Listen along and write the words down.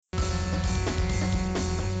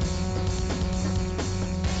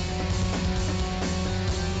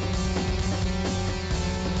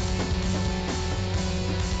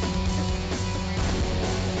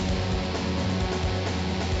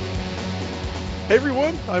Hey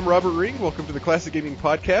everyone, I'm Robert Ring. Welcome to the Classic Gaming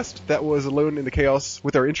Podcast. That was Alone in the Chaos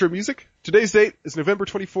with our intro music. Today's date is November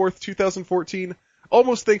 24th, 2014.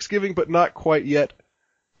 Almost Thanksgiving, but not quite yet.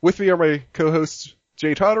 With me are my co-hosts,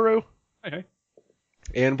 Jay Totaro. Hey.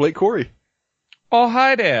 And Blake Corey. Oh,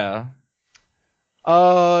 hi there.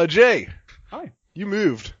 Jay. Hi. You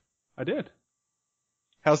moved. I did.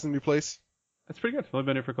 How's the new place? It's pretty good. I've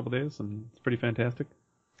been here for a couple days, and it's pretty fantastic.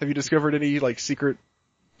 Have you discovered any, secret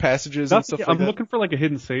passages and stuff like that? I'm looking for, a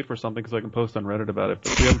hidden safe or something so I can post on Reddit about it.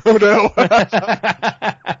 But we have, Oh no!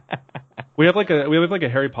 we have a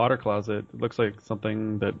Harry Potter closet. It looks like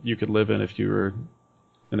something that you could live in if you were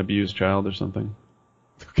an abused child or something.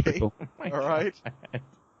 Okay. Cool. Alright.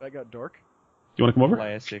 That got dark. You want to come over?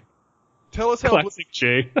 Classic. Tell us how... Classic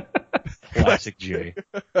Jay. Classic J.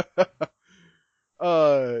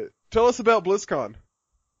 Tell us about BlizzCon.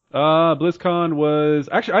 BlizzCon was...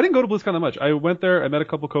 Actually, I didn't go to BlizzCon that much. I went there, I met a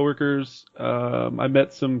couple coworkers, I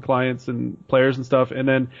met some clients and players and stuff, and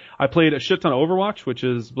then I played a shit ton of Overwatch, which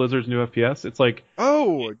is Blizzard's new FPS. It's like...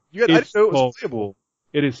 Oh, I didn't know it was playable. Cool.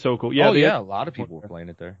 It is so cool. Yeah, A lot of people were playing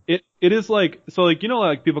it there. It is like... So,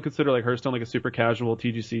 people consider, Hearthstone like a super casual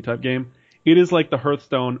TGC type game. It is like the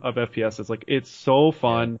Hearthstone of FPS. It's so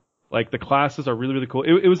fun. Yeah. The classes are really, really cool.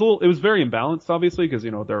 It was very imbalanced, obviously, because,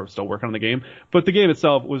 they're still working on the game. But the game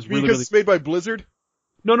itself was really, because it's made by Blizzard?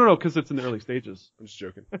 No, because it's in the early stages. I'm just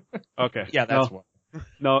joking. Okay. Yeah, that's one.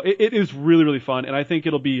 No, it is really, really fun, and I think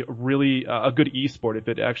it'll be really a good esport if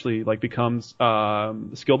it actually becomes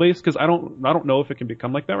skill based. Because I don't know if it can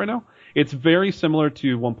become like that right now. It's very similar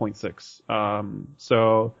to 1.6.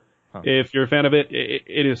 So if you're a fan of it,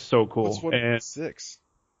 it is so cool. What's 1.6?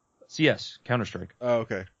 CS, Counter-Strike. Oh,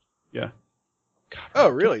 okay. Yeah. God, oh,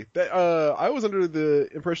 really? That, I was under the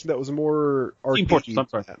impression that was more RPG. Team Fortress, I'm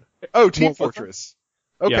sorry. Oh, Team Fortress.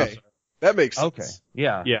 Okay. Yeah, that makes sense. Okay.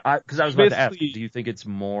 Yeah. Yeah. Because I was about to ask, do you think it's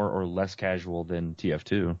more or less casual than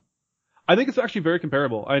TF2? I think it's actually very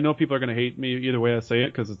comparable. I know people are going to hate me either way I say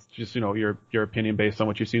it because it's just, your opinion based on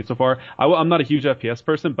what you've seen so far. I'm not a huge FPS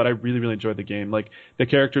person, but I really, really enjoyed the game. The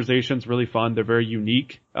characterization's really fun. They're very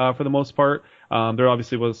unique, for the most part. There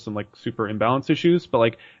obviously was some, super imbalance issues,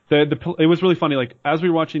 but, it was really funny. As we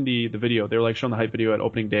were watching the video, they were, showing the hype video at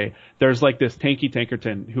opening day. There's, this tanky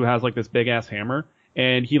Tankerton who has, this big ass hammer.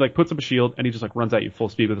 And he puts up a shield and he just runs at you full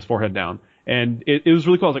speed with his forehead down. And it was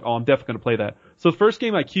really cool. I was like, oh, I'm definitely going to play that. So the first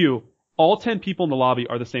game I queue, all 10 people in the lobby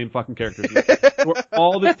are the same fucking characters. We're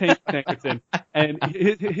all this Tankerton. And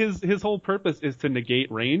his whole purpose is to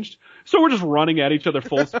negate ranged. So we're just running at each other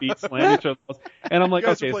full speed, slamming each other. And I'm like, you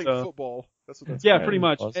guys okay, are playing so football. That's what that's yeah, about. pretty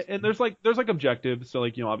much. And there's objectives. So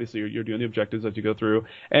obviously you're doing the objectives as you go through.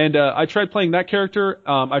 And I tried playing that character.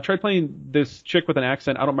 I tried playing this chick with an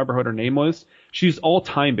accent. I don't remember what her name was. She's all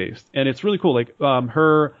time based, and it's really cool.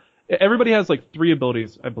 Everybody has 3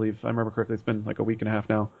 abilities, I believe. I remember correctly. It's been a week and a half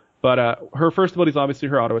now. But her first ability is obviously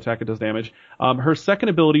her auto attack. It does damage. Her second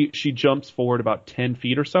ability, she jumps forward about 10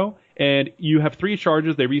 feet or so. And you have 3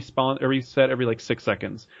 charges. They reset every 6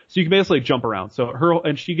 seconds. So you can basically jump around. So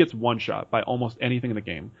she gets one shot by almost anything in the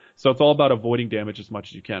game. So it's all about avoiding damage as much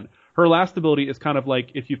as you can. Her last ability is kind of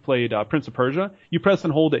like if you've played Prince of Persia. You press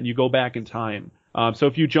and hold it and you go back in time. So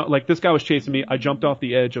if you jump, this guy was chasing me. I jumped off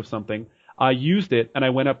the edge of something. I used it and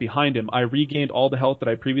I went up behind him. I regained all the health that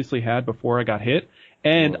I previously had before I got hit.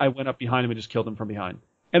 And I went up behind him and just killed him from behind.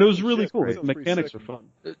 And it was really cool. The mechanics are fun.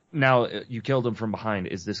 Now, you killed him from behind.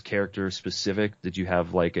 Is this character specific? Did you have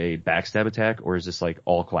a backstab attack? Or is this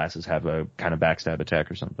all classes have a kind of backstab attack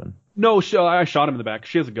or something? No, I shot him in the back.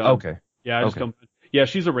 She has a gun. Okay. Yeah, yeah,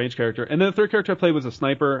 she's a range character. And then the third character I played was a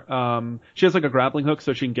sniper. She has a grappling hook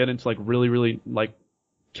so she can get into really, really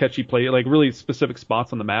catchy play, really specific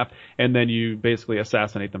spots on the map, and then you basically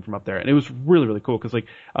assassinate them from up there. And it was really, really cool because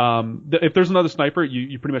if there's another sniper,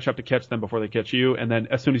 you pretty much have to catch them before they catch you, and then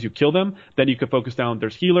as soon as you kill them, then you can focus down.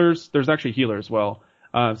 There's healers. There's actually healer as well.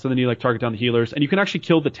 So then you target down the healers, and you can actually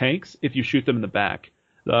kill the tanks if you shoot them in the back.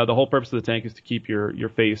 The whole purpose of the tank is to keep your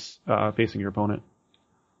face facing your opponent.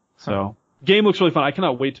 So. Game looks really fun. I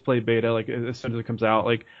cannot wait to play beta, as soon as it comes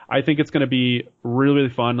out. I think it's gonna be really, really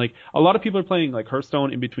fun. A lot of people are playing,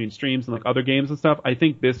 Hearthstone in between streams and, other games and stuff. I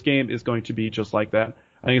think this game is going to be just like that.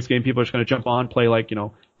 I think this game people are just gonna jump on, play,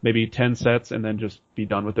 maybe 10 sets and then just be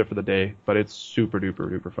done with it for the day. But it's super duper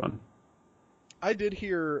duper fun. I did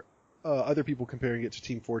hear, other people comparing it to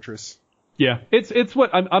Team Fortress. Yeah, it's what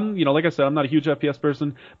I'm like I said, I'm not a huge FPS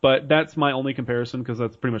person, but that's my only comparison because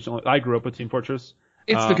that's pretty much I grew up with Team Fortress.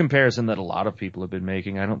 It's the comparison that a lot of people have been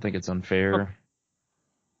making. I don't think it's unfair.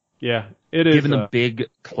 Yeah, it is. Given the big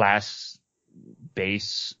class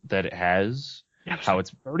base that it has, Yeah, how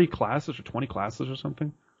it's 30 classes or 20 classes or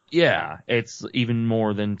something. Yeah, it's even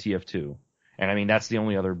more than TF2. And I mean, that's the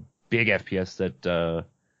only other big FPS that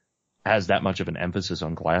has that much of an emphasis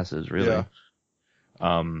on classes, really.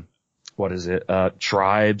 Yeah. What is it?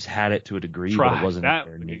 Tribes had it to a degree, but it wasn't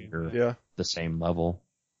anywhere near the same level.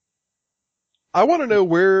 I want to know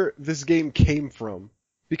where this game came from,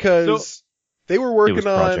 because they were working on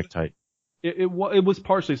Project Titan. It was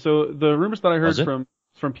partially. So the rumors that I heard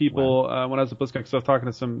from people when I was at BlizzCon, because I was talking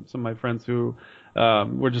to some of my friends who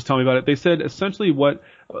were just telling me about it. They said essentially what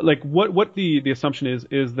the assumption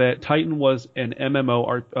is that Titan was an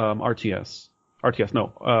MMO FPS.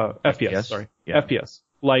 Sorry, yeah. FPS,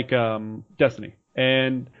 like Destiny,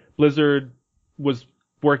 and Blizzard was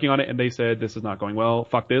working on it, and they said this is not going well.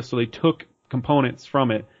 Fuck this. So they took components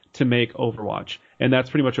from it to make Overwatch, and that's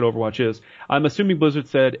pretty much what Overwatch is. I'm assuming Blizzard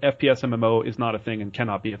said FPS MMO is not a thing and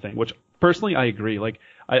cannot be a thing, which personally I agree. Like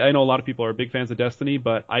I know a lot of people are big fans of Destiny,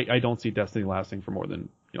 but I don't see Destiny lasting for more than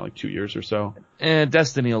like 2 years or so. And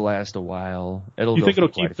Destiny will last a while. You think it'll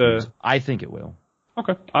keep the? I think it will.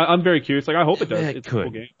 Okay, I'm very curious. Like I hope it does. It's could. A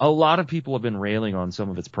cool game. A lot of people have been railing on some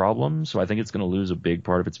of its problems, so I think it's going to lose a big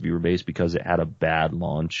part of its viewer base because it had a bad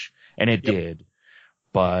launch, and it did.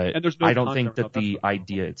 But I don't think that the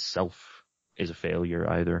idea itself is a failure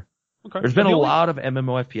either. Okay. There's been a lot of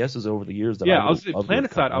MMO FPSs over the years that I was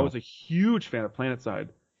PlanetSide. I was a huge fan of PlanetSide.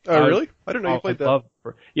 Oh, really? I didn't know you played that.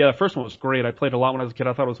 The first one was great. I played a lot when I was a kid.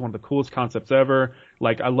 I thought it was one of the coolest concepts ever.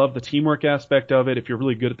 Like, I love the teamwork aspect of it. If you're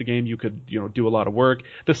really good at the game, you could, do a lot of work.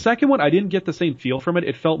 The second one, I didn't get the same feel from it.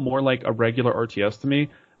 It felt more like a regular RTS to me.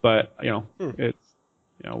 But, it's,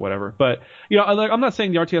 whatever. But, I'm not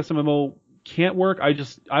saying the RTS MMO can't work.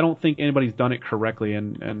 I don't think anybody's done it correctly.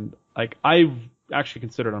 And like, I've actually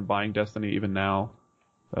considered on buying Destiny even now.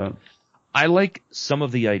 I like some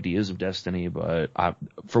of the ideas of Destiny, but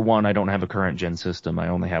for one, I don't have a current gen system. I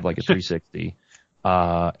only have like a 360.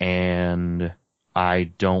 And I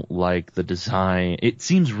don't like the design. It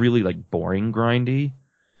seems really like boring grindy.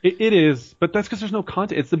 It is, but that's because there's no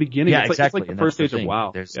content. It's the beginning. Yeah, exactly. It's like the first stage of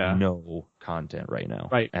WoW. There's no content right now.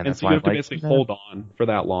 Right. And so you have to basically hold on for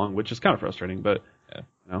that long, which is kind of frustrating, but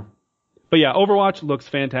But yeah, Overwatch looks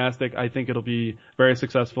fantastic. I think it'll be very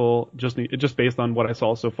successful just based on what I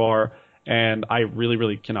saw so far. And I really,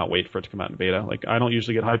 really cannot wait for it to come out in beta. Like, I don't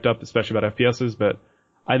usually get hyped up, especially about FPSs, but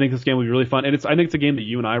I think this game will be really fun. And I think it's a game that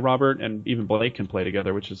you and I, Robert, and even Blake can play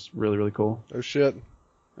together, which is really, really cool. Oh shit.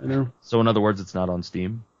 I know. So in other words, it's not on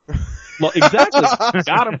Steam? Well, exactly.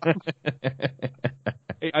 Got him.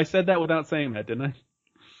 Hey, I said that without saying that, didn't I?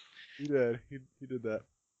 You did. He did that.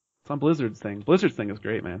 It's on Blizzard's thing. Blizzard's thing is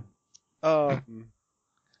great, man.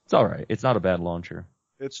 It's alright. It's not a bad launcher.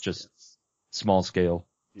 It's just small scale.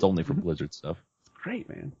 It's only for Blizzard stuff. It's great,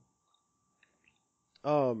 man.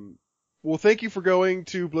 Well, thank you for going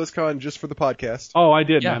to BlizzCon just for the podcast. Oh, I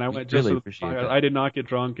did, Yeah, man. I went really just appreciate it. I did not get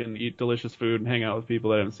drunk and eat delicious food and hang out with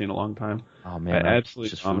people that I haven't seen in a long time. Oh man, I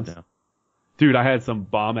absolutely just promise. food now. Dude, I had some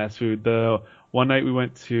bomb ass food. One night we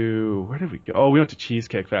went to, where did we go? Oh, we went to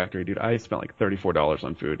Cheesecake Factory, dude. I spent like $34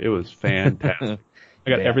 on food. It was fantastic. I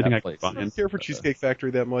got everything I could I don't find. care for Cheesecake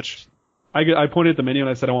Factory that much. I pointed at the menu and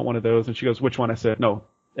I said I want one of those, and she goes, "Which one?" I said, "No,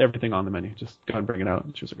 everything on the menu. Just go and bring it out."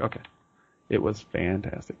 And she was like, "Okay." It was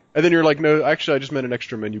fantastic. And then you're like, "No, actually, I just meant an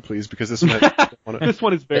extra menu, please, because this one has on it." This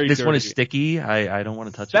one is very This dirty. one is sticky. I don't want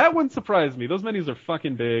to touch it. That one surprised me. Those menus are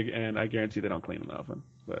fucking big, and I guarantee they don't clean them often.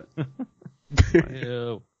 But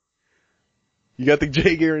Ew. You got the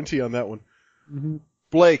J guarantee on that one. mm-hmm.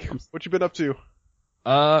 Blake, what you been up to?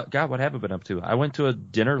 God, what have I been up to? I went to a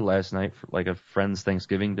dinner last night for like a friend's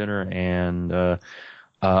Thanksgiving dinner, and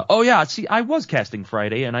oh yeah, see, I was casting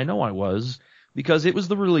Friday, and I know I was because it was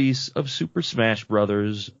the release of Super Smash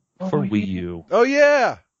Brothers for Wii U. Oh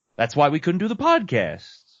yeah. That's why we couldn't do the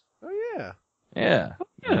podcast. Oh yeah. Yeah,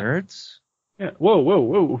 nerds. yeah,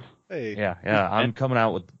 whoa. Hey. Yeah, I'm coming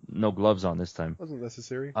out with no gloves on this time. Wasn't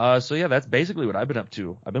necessary. So yeah, that's basically what I've been up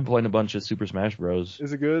to. I've been playing a bunch of Super Smash Bros.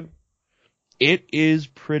 Is it good? It is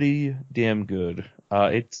pretty damn good.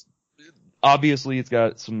 It's obviously it's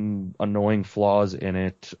got some annoying flaws in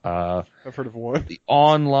it. I've heard of one. The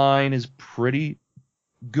online is pretty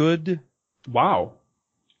good. Wow.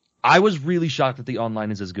 I was really shocked that the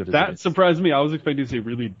online is as good as it That is. surprised me. I was expecting to say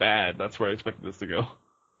really bad. That's where I expected this to go.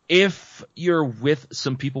 If you're with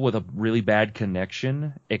some people with a really bad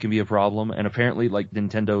connection, it can be a problem. And apparently, like,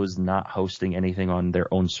 Nintendo is not hosting anything on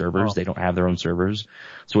their own servers. Oh. They don't have their own servers.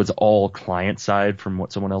 So it's all client side from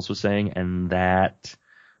what someone else was saying, and that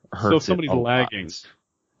hurts. So if somebody's lagging,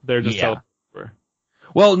 they're just Yeah. over.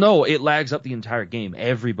 Well, no, it lags up the entire game.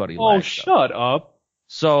 Everybody Oh, lags up. shut up.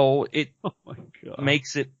 So it Oh my god.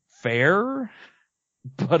 makes it fair.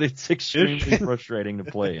 but it's extremely frustrating to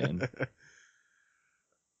play in.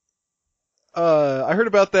 I heard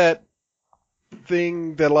about that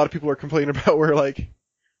thing that a lot of people are complaining about where like,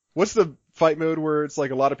 what's the fight mode where it's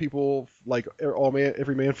like a lot of people, like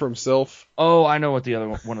every man for himself? Oh, I know what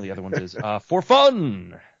one of the other ones is. For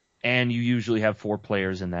fun! And you usually have 4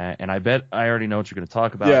 players in that, and I bet I already know what you're going to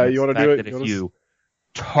talk about. Yeah, you want to do it? That if you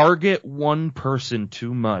target one person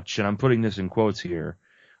too much, and I'm putting this in quotes here,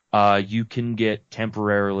 you can get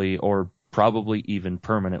temporarily or probably even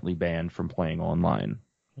permanently banned from playing online.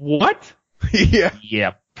 What? Yeah.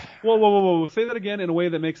 Yep. Whoa. Say that again in a way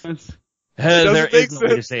that makes sense. There is no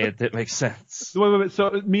way to say it that makes sense. Wait.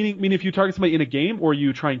 So, meaning if you target somebody in a game, or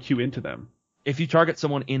you try and queue into them? If you target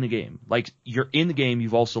someone in the game, like you're in the game,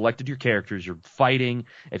 you've all selected your characters, you're fighting.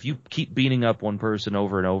 If you keep beating up one person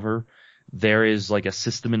over and over, there is like a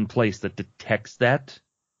system in place that detects that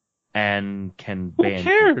and can ban. Who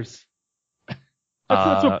cares?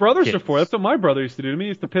 That's what brothers are for. That's what my brother used to do to me. He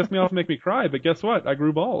used to piss me off and make me cry. But guess what? I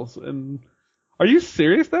grew balls. And are you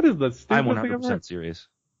serious? That is the stupidest I'm thing I've 100% heard. serious.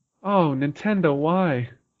 Oh, Nintendo,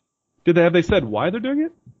 why? Have they said why they're doing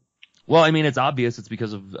it? Well, I mean, it's obvious. It's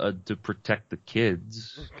because of to protect the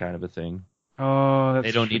kids, kind of a thing. Oh, that's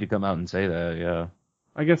They don't need to come out and say that. Yeah.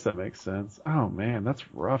 I guess that makes sense. Oh man, that's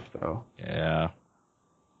rough though. Yeah.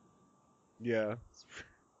 Yeah. It's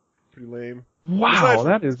pretty lame. Wow,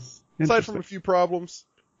 that is. Aside from a few problems,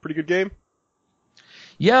 pretty good game.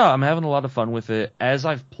 Yeah, I'm having a lot of fun with it. As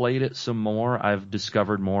I've played it some more, I've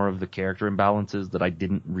discovered more of the character imbalances that I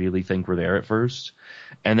didn't really think were there at first.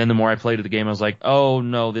 And then the more I played the game, I was like, oh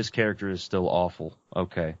no, this character is still awful.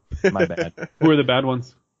 Okay, my bad. Who are the bad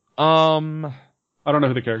ones? I don't know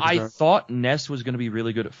who the characters are. I thought Ness was going to be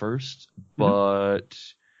really good at first, but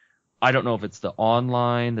I don't know if it's the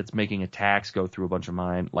online that's making attacks go through a bunch of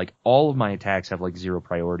mine. Like, all of my attacks have, like, 0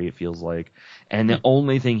 priority, it feels like. And the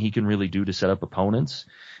only thing he can really do to set up opponents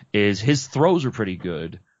is his throws are pretty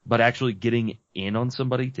good, but actually getting in on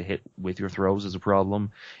somebody to hit with your throws is a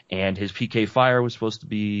problem. And his PK Fire was supposed to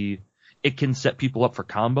be... It can set people up for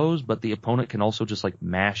combos, but the opponent can also just, like,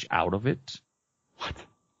 mash out of it. What?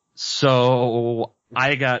 So...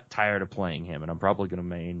 I got tired of playing him, and I'm probably going to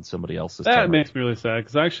main somebody else this time. That makes me really sad,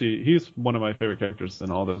 because actually, he's one of my favorite characters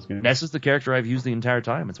in all those games. Ness is the character I've used the entire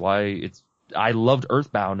time. It's why I loved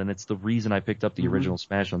Earthbound, and it's the reason I picked up the original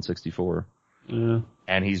Smash on 64. Yeah.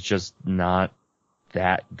 And he's just not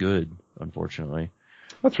that good, unfortunately.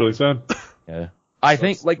 That's really sad. Yeah. I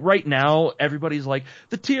think, like, right now, everybody's like,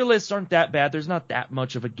 the tier lists aren't that bad. There's not that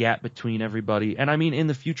much of a gap between everybody. And I mean, in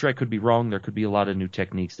the future, I could be wrong. There could be a lot of new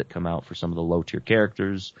techniques that come out for some of the low tier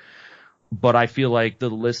characters. But I feel like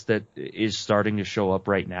the list that is starting to show up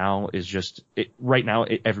right now is just,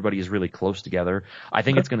 everybody is really close together. I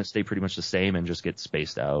think it's going to stay pretty much the same and just get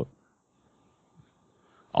spaced out.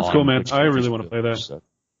 That's cool, man. I really want to play that. Stuff.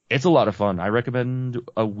 It's a lot of fun. I recommend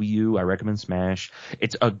a Wii U. I recommend Smash.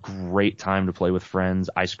 It's a great time to play with friends.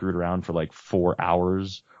 I screwed around for like 4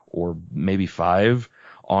 hours or maybe 5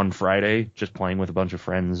 on Friday, just playing with a bunch of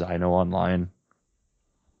friends I know online.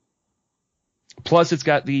 Plus, it's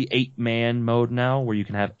got the 8-man mode now, where you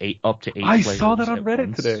can have up to 8 players. I saw that on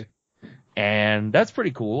Reddit today. And that's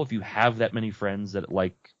pretty cool if you have that many friends that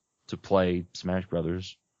like to play Smash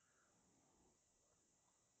Brothers.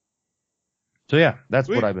 So yeah, that's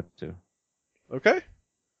Sweet. what I've been up to. Okay.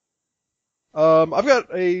 I've got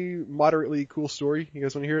a moderately cool story. You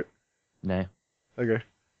guys want to hear it? Nah. Okay.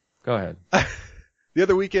 Go ahead. The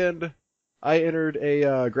other weekend, I entered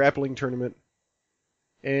a grappling tournament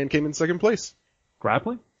and came in second place.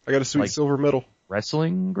 Grappling? I got a sweet silver medal.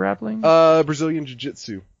 Wrestling grappling? Brazilian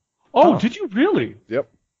Jiu-Jitsu. Oh, did you really? Yep.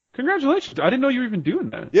 Congratulations. I didn't know you were even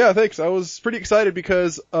doing that. Yeah, thanks. I was pretty excited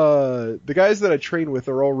because the guys that I train with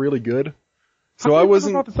are all really good. So I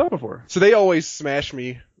wasn't. Brought this up before? So they always smash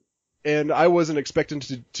me, and I wasn't expecting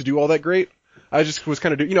to do all that great. I just was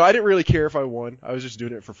kind of I didn't really care if I won. I was just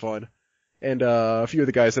doing it for fun. And a few of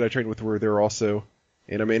the guys that I trained with were there also,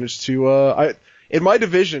 and I managed to. In my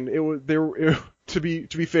division, to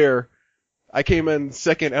be fair, I came in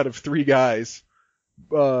second out of 3 guys.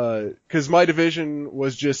 Cause my division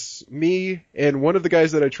was just me and one of the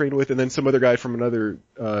guys that I trained with and then some other guy from another,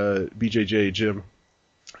 BJJ gym.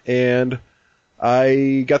 And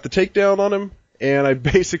I got the takedown on him and I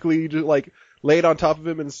basically just like laid on top of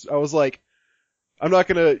him and I was like,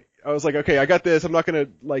 okay, I got this. I'm not gonna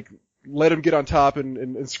like let him get on top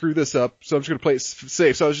and screw this up. So I'm just gonna play it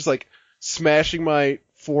safe. So I was just like smashing my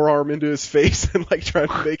forearm into his face and like trying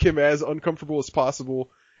to make him as uncomfortable as possible.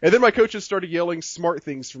 And then my coaches started yelling smart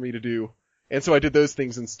things for me to do. And so I did those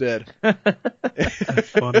things instead. That's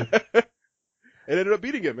funny. and ended up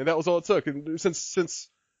beating him, and that was all it took. And since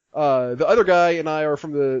the other guy and I are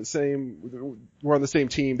we're on the same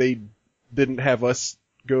team, they didn't have us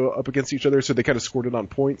go up against each other, so they kind of scored it on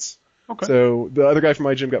points. Okay. So the other guy from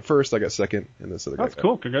my gym got first, I got second, and this other guy That's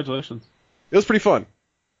cool. Congratulations. It was pretty fun.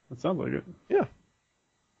 That sounds like it. Yeah.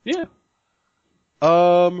 Yeah.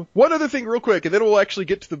 One other thing real quick, and then we'll actually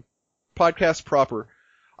get to the podcast proper.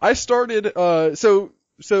 I started,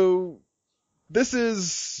 so this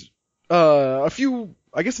is, about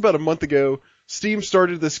a month ago, Steam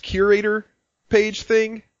started this curator page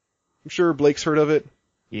thing. I'm sure Blake's heard of it.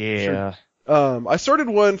 Yeah. Sure. I started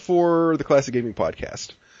one for the Classic Gaming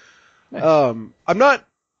Podcast. Nice. I'm not,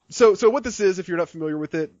 so what this is, if you're not familiar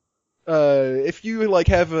with it, if you like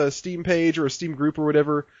have a Steam page or a Steam group or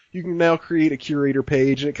whatever, you can now create a curator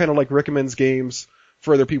page, and it kind of like recommends games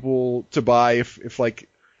for other people to buy if like,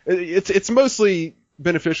 it's mostly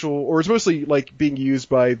beneficial, or it's mostly like being used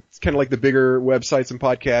by kind of like the bigger websites and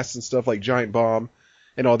podcasts and stuff like Giant Bomb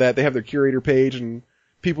and all that. They have their curator page, and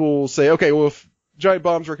people say, okay, well, if Giant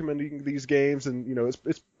Bomb's recommending these games, and you know,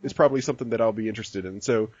 it's probably something that I'll be interested in.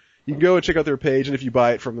 So you can go and check out their page, and if you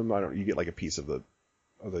buy it from them, I don't know, you get like a piece of the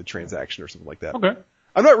transaction or something like that. Okay.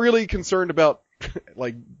 I'm not really concerned about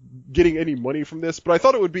like getting any money from this, but I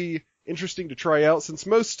thought it would be interesting to try out, since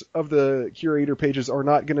most of the curator pages are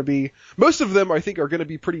not going to be, most of them I think are going to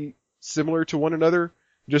be pretty similar to one another,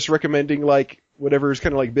 just recommending like whatever is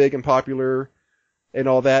kind of like big and popular and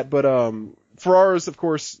all that. But for ours, of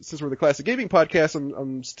course, since we're the Classic Gaming Podcast,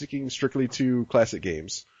 I'm sticking strictly to classic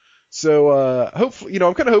games. So hopefully, you know,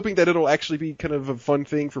 I'm kind of hoping that it'll actually be kind of a fun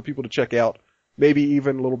thing for people to check out, maybe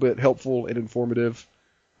even a little bit helpful and informative.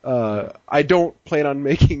 I don't plan on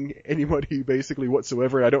making any money basically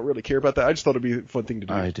whatsoever. I don't really care about that. I just thought it'd be a fun thing to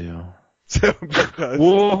do. I do. So,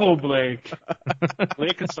 Whoa, Blake.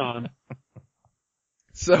 Blake Hassan.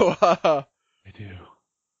 So, I do.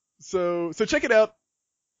 So check it out.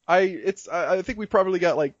 I think we probably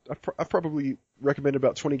got like, I've probably recommended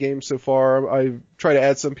about 20 games so far. I try to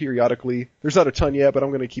add some periodically. There's not a ton yet, but I'm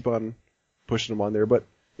going to keep on pushing them on there. But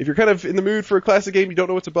if you're kind of in the mood for a classic game, you don't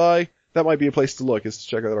know what to buy, that might be a place to look, is to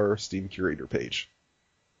check out our Steam curator page.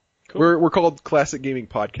 Cool. We're called Classic Gaming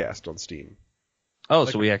Podcast on Steam. Oh,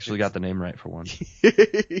 so we actually got the name right for once.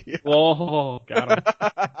 Yeah. Oh, got him.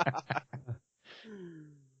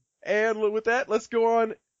 And with that, let's go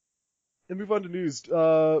on and move on to news.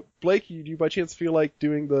 Blake, do you by chance feel like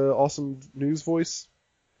doing the awesome news voice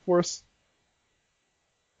for us?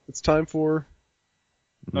 It's time for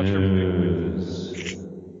News.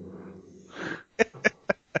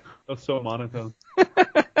 That's so monotone.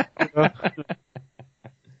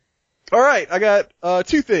 All right, I got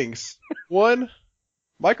two things. One,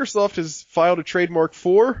 Microsoft has filed a trademark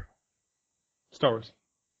for Star Wars.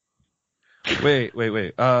 Wait.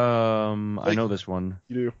 I know this one.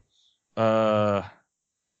 You do.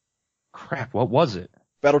 Crap, what was it?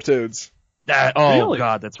 Battletoads. Oh, Really?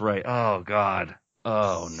 God, that's right. Oh, God.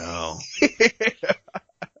 Oh, no.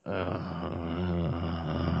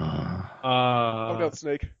 Calm down,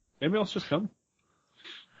 Snake. Maybe else just come.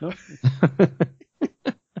 No.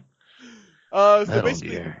 So Metal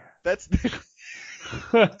basically, Gear. that's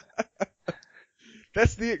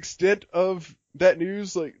that's the extent of that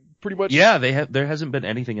news. Like pretty much. Yeah, there hasn't been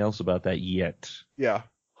anything else about that yet. Yeah.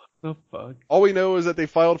 The fuck? All we know is that they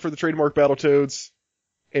filed for the trademark Battletoads,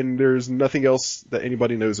 and there's nothing else that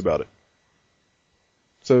anybody knows about it.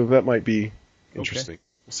 So that might be interesting. Okay.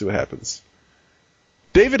 We'll see what happens.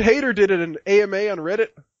 David Hayter did an AMA on Reddit.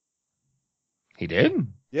 He did?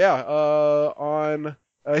 Yeah,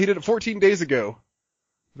 he did it 14 days ago.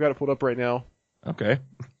 I've got it pulled up right now. Okay.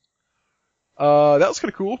 That was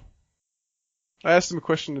kind of cool. I asked him a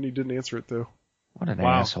question and he didn't answer it though. What an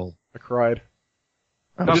asshole. I cried.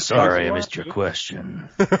 I'm sorry I missed your question.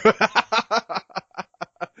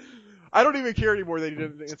 I don't even care anymore that he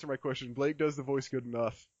didn't answer my question. Blake does the voice good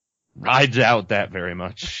enough. I doubt that very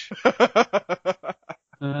much.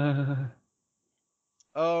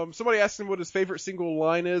 Somebody asked him what his favorite single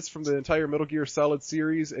line is from the entire Metal Gear Solid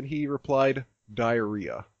series, and he replied,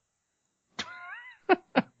 diarrhea.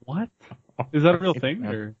 What? Is that a real thing?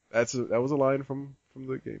 Or? That was a line from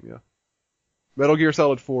the game, yeah. Metal Gear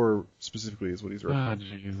Solid 4 specifically is what he's referencing. Ah,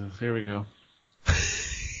 Jesus. Here we go.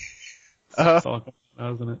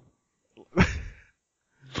 Isn't it?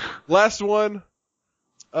 Last one,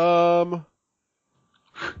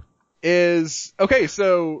 is, okay,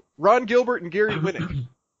 so Ron Gilbert and Gary Winnick.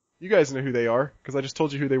 You guys know who they are, because I just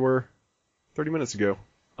told you who they were 30 minutes ago.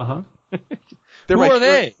 Uh-huh. Who are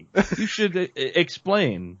they? You should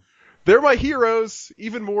explain. They're my heroes,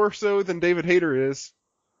 even more so than David Hayter is.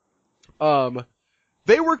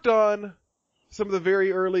 They worked on some of the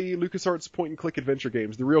very early LucasArts point-and-click adventure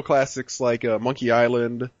games, the real classics like Monkey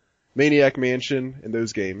Island, Maniac Mansion, and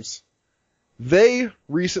those games. They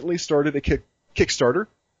recently started a Kickstarter.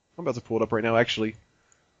 I'm about to pull it up right now, actually.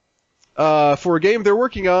 For a game they're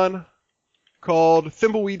working on called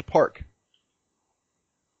Thimbleweed Park.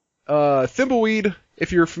 Thimbleweed,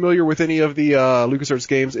 if you're familiar with any of the LucasArts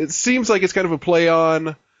games, it seems like it's kind of a play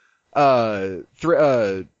on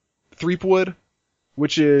Threepwood,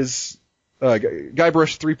 which is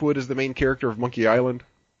Guybrush Threepwood is the main character of Monkey Island.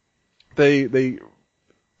 That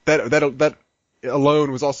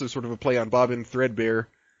alone was also sort of a play on Bobbin Threadbare,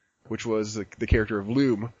 which was the character of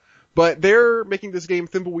Loom. But they're making this game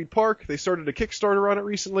Thimbleweed Park. They started a Kickstarter on it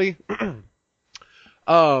recently.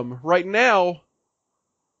 Right now,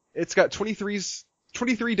 it's got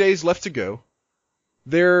 23 days left to go.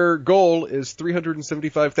 Their goal is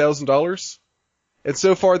 $375,000. And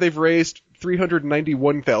so far they've raised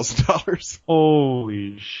 $391,000.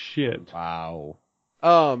 Holy shit. Wow.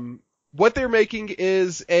 What they're making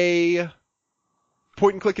is a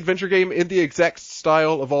point-and-click adventure game in the exact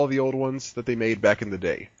style of all the old ones that they made back in the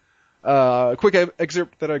day. A quick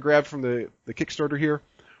excerpt that I grabbed from the Kickstarter here.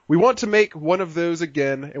 We want to make one of those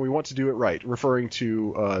again, and we want to do it right, referring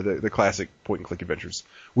to the classic point-and-click adventures.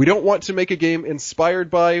 We don't want to make a game inspired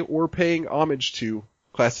by or paying homage to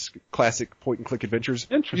classic point-and-click adventures.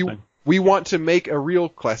 Interesting. We want to make a real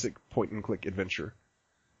classic point-and-click adventure.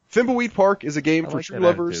 Thimbleweed Park is a game for true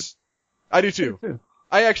lovers. I do too.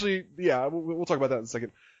 I actually, we'll talk about that in a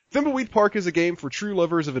second. Thimbleweed Park is a game for true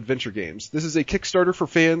lovers of adventure games. This is a Kickstarter for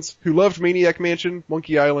fans who loved Maniac Mansion,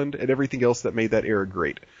 Monkey Island, and everything else that made that era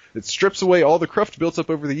great. It strips away all the cruft built up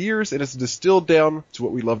over the years and is distilled down to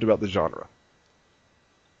what we loved about the genre.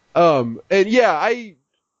 And yeah, I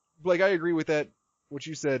agree with that, what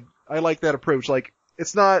you said. I like that approach. Like,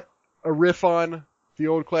 it's not a riff on the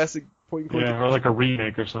old classic point-and-click. Yeah, or like a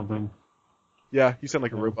remake or something. Yeah, you sound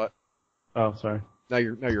like a robot. Oh, sorry. Now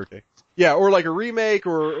you're okay. Yeah, or like a remake,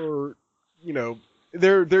 or you know,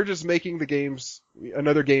 they're just making the games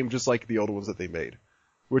another game just like the old ones that they made,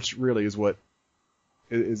 which really is what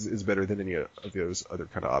is better than any of those other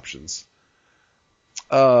kind of options.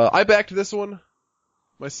 I backed this one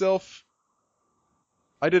myself.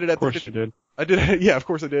 I did it at Of course you did. I did it. Yeah, of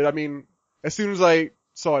course I did. I mean, as soon as I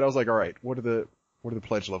saw it, I was like, all right, what are the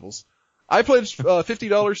pledge levels? I pledged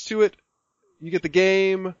 $50 to it. You get the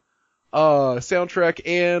game, soundtrack,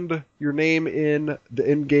 and your name in the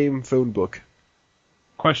in-game phone book.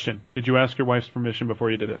 Question. Did you ask your wife's permission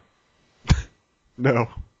before you did it? No.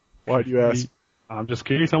 Why do you ask? I'm just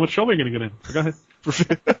curious how much trouble you're going to get in. So go ahead.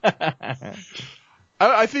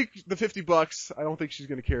 I think the $50, I don't think she's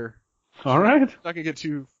going to care. All right. Not going to get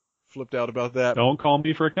too flipped out about that. Don't call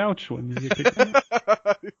me for a couch when you get kicked out.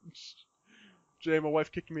 Jay, my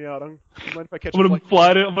wife kicked me out. You mind if I catch I'm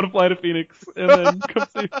gonna fly to Phoenix and then come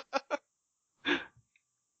see.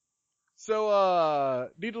 So,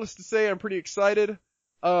 needless to say, I'm pretty excited.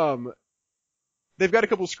 They've got a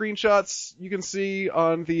couple screenshots you can see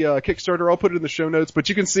on the Kickstarter. I'll put it in the show notes, but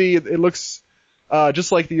you can see it looks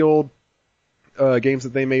just like the old games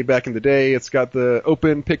that they made back in the day. It's got the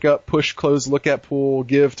open, pick up, push, close, look at, pull,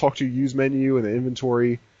 give, talk to, use menu, and the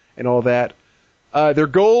inventory and all that. Their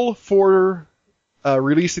goal for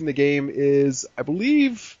releasing the game is, I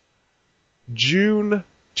believe, June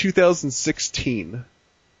 2016.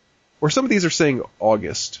 Or some of these are saying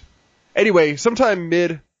August. Anyway, sometime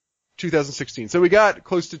mid-2016. So we got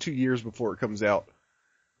close to 2 years before it comes out.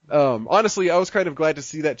 Honestly, I was kind of glad to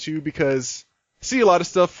see that too, because I see a lot of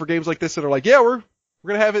stuff for games like this that are like, yeah, we're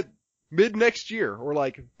gonna have it mid-next year, or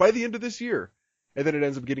like, by the end of this year. And then it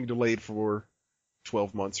ends up getting delayed for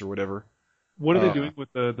 12 months or whatever. What are they doing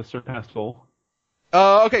with the surpassed goal?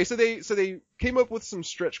 Okay, so they came up with some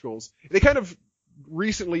stretch goals. They kind of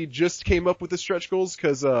recently just came up with the stretch goals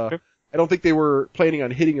because I don't think they were planning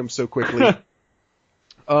on hitting them so quickly.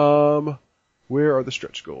 Where are the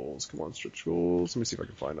stretch goals? Come on, stretch goals. Let me see if I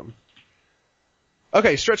can find them.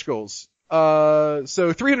 Okay, stretch goals.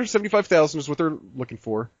 So 375,000 is what they're looking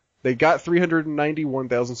for. They got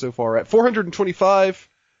 391,000 so far. At 425,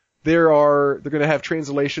 they're going to have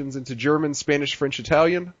translations into German, Spanish, French,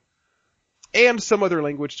 Italian, and some other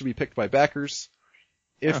language to be picked by backers.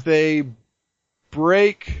 If they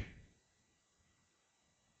break,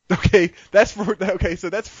 so that's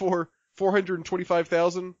for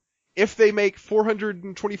 425,000. If they make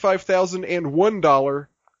 $425,001,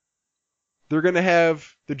 they're going to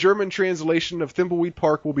have the German translation of Thimbleweed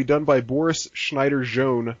Park will be done by Boris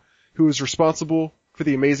Schneider-John, who is responsible for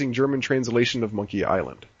the amazing German translation of Monkey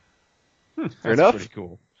Island. Fair enough. Pretty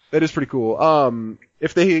cool. That is pretty cool.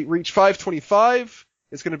 If they reach 525,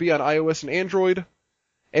 It's going to be on iOS and Android.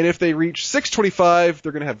 And if they reach 625,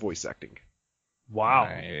 they're going to have voice acting. Wow.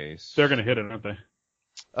 Nice. They're gonna hit it, aren't they?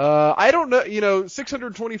 I don't know,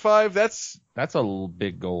 625, that's a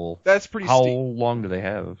big goal. That's pretty How steep. long do they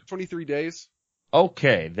have? 23 days.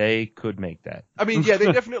 Okay, they could make that. I mean, yeah,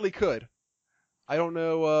 they definitely could. I don't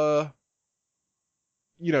know,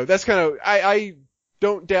 that's kind of, I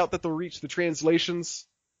don't doubt that they'll reach the translations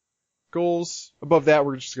goals. Above that,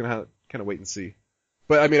 we're just gonna kind of wait and see.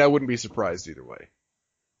 But I mean, I wouldn't be surprised either way.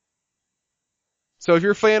 So if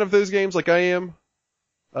you're a fan of those games like I am,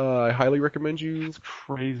 I highly recommend you. It's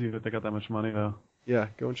crazy that they got that much money though. Yeah,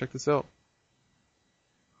 go and check this out.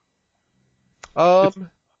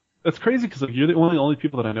 That's crazy because you're the only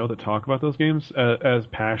people that I know that talk about those games as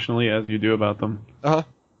passionately as you do about them. Uh-huh.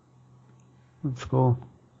 That's cool.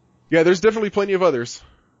 Yeah, there's definitely plenty of others.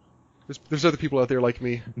 There's other people out there like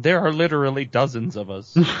me. There are literally dozens of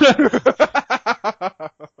us.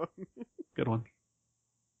 Good one.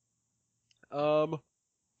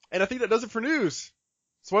 And I think that does it for news.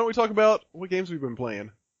 So why don't we talk about what games we've been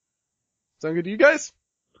playing? Sound good to you guys?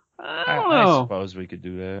 I don't know. I suppose we could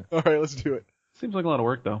do that. Alright, let's do it. Seems like a lot of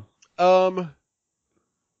work though.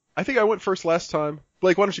 I think I went first last time.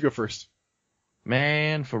 Blake, why don't you go first?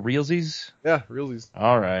 Man, for realsies? Yeah, realsies.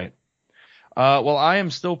 Alright. Well, I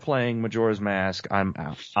am still playing Majora's Mask. I'm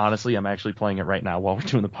actually playing it right now while we're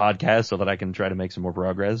doing the podcast so that I can try to make some more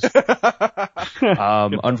progress.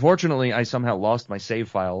 Unfortunately, I somehow lost my save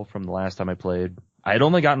file from the last time I played. I had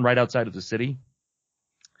only gotten right outside of the city,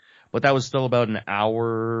 but that was still about an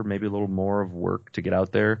hour, maybe a little more of work to get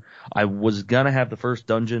out there. I was gonna have the first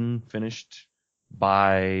dungeon finished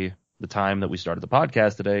by the time that we started the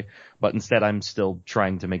podcast today, but instead I'm still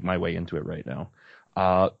trying to make my way into it right now.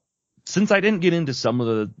 Since I didn't get into some of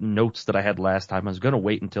the notes that I had last time, I was going to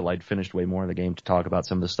wait until I'd finished way more of the game to talk about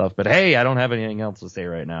some of the stuff. But hey, I don't have anything else to say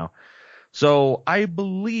right now. So I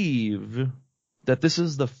believe that this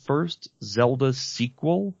is the first Zelda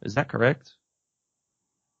sequel. Is that correct?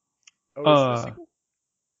 Oh, is it a sequel?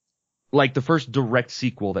 Like the first direct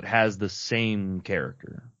sequel that has the same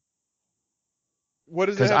character. What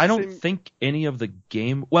does it Because have I the don't same... think any of the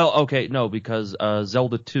game... Well, okay, no, because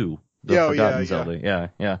Zelda 2. The Yeah, Forgotten yeah. Zelda.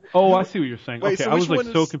 Yeah. Oh, I see what you're saying. Wait, okay, so I was which like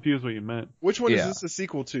one so is- confused what you meant. Which one Yeah. is this a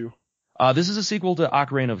sequel to? This is a sequel to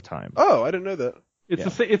Ocarina of Time. Oh, I didn't know that.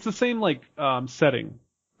 It's the same like setting,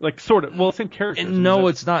 like sort of. Well, same characters. And no,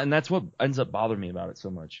 it's not, and that's what ends up bothering me about it so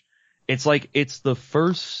much. It's like, it's the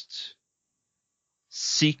first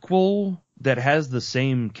sequel that has the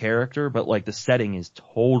same character, but like the setting is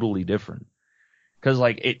totally different. Cause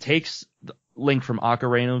like, it takes Link from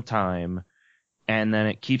Ocarina of Time, and then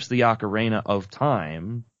it keeps the Ocarina of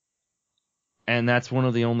Time, and that's one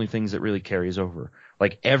of the only things that really carries over.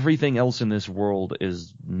 Like, everything else in this world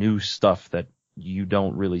is new stuff that you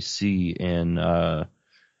don't really see in Ocarina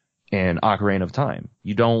of Time.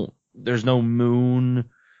 There's no moon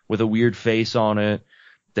with a weird face on it.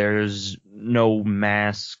 There's no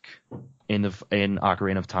mask in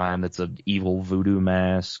Ocarina of Time that's an evil voodoo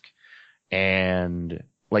mask. And,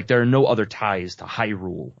 like, there are no other ties to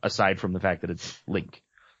Hyrule aside from the fact that it's Link.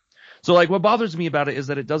 So, like, what bothers me about it is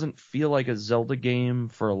that it doesn't feel like a Zelda game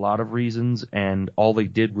for a lot of reasons, and all they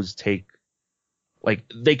did was they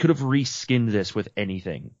could have reskinned this with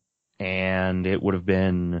anything, and it would have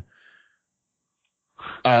been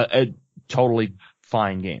a totally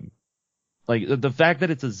fine game. Like, the fact that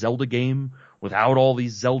it's a Zelda game without all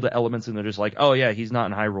these Zelda elements, and they're just like, oh yeah, he's not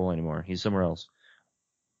in Hyrule anymore, he's somewhere else.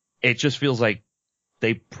 It just feels like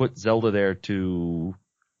they put Zelda there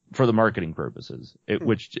for the marketing purposes,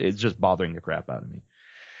 which is just bothering the crap out of me.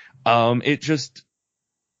 It just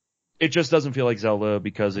doesn't feel like Zelda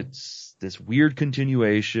because it's this weird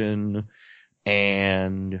continuation,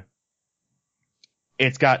 and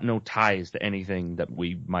it's got no ties to anything that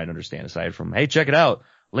we might understand aside from, hey, check it out,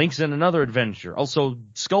 Link's in another adventure. Also,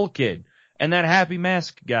 Skull Kid and that happy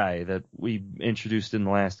mask guy that we introduced in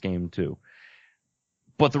the last game too.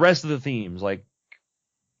 But the rest of the themes, like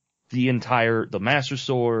the Master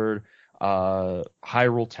Sword,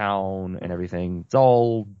 Hyrule Town and everything, it's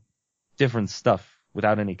all different stuff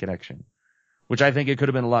without any connection. Which I think it could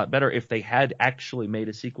have been a lot better if they had actually made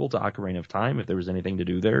a sequel to Ocarina of Time, if there was anything to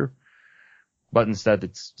do there. But instead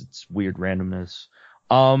it's weird randomness.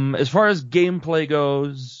 As far as gameplay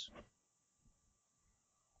goes,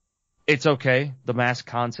 it's okay. The mask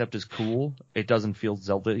concept is cool. It doesn't feel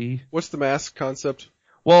Zelda-y. What's the mask concept?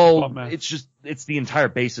 Well, it's the entire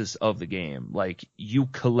basis of the game. Like, you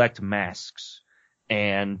collect masks,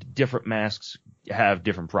 and different masks have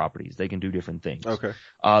different properties. They can do different things. Okay.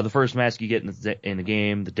 The first mask you get in the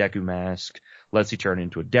game, the Deku mask, lets you turn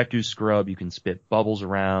into a Deku scrub. You can spit bubbles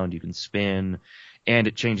around, you can spin, and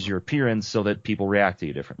it changes your appearance so that people react to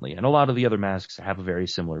you differently. And a lot of the other masks have a very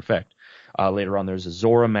similar effect. Later on, there's a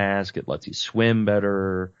Zora mask. It lets you swim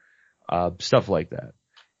better, stuff like that.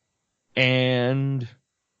 And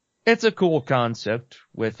it's a cool concept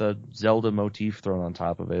with a Zelda motif thrown on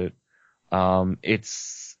top of it.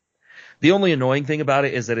 It's the only annoying thing about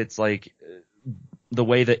it is that it's like the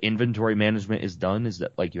way that inventory management is done is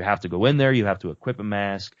that like you have to go in there, you have to equip a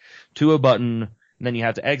mask to a button, and then you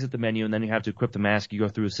have to exit the menu, and then you have to equip the mask. You go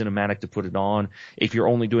through a cinematic to put it on. If you're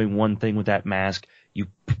only doing one thing with that mask, you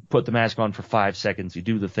put the mask on for 5 seconds, you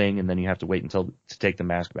do the thing, and then you have to wait to take the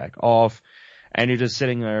mask back off. And you're just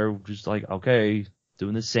sitting there just like, okay,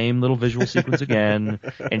 doing the same little visual sequence again,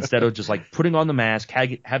 instead of just like putting on the mask,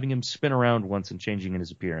 having him spin around once and changing in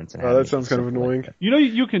his appearance. And that sounds kind of annoying. Like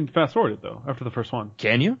you can fast forward it though after the first one.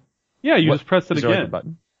 Can you? Yeah, you just press it is again. There like a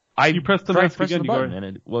button? You press the mask again, the button, and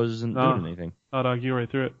it wasn't doing anything. Oh, dog, you were right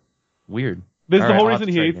through it. Weird. This is the whole reason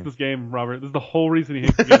he hates this game, Robert. This is the whole reason he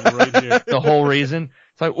hates the game right here. The whole reason?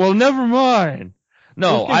 It's like, well, never mind.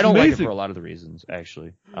 No, I don't like it for a lot of the reasons,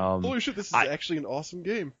 actually. Holy shit, this is actually an awesome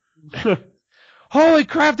game. Holy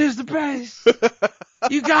crap, this is the best!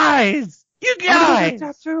 You guys!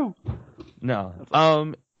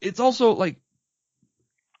 No. It's also, like,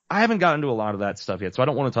 I haven't gotten to a lot of that stuff yet, so I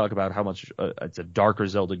don't want to talk about how much it's a darker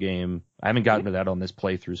Zelda game. I haven't gotten to that on this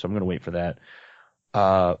playthrough, so I'm going to wait for that.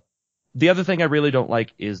 The other thing I really don't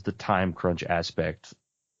like is the time crunch aspect.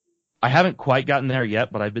 I haven't quite gotten there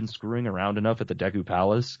yet, but I've been screwing around enough at the Deku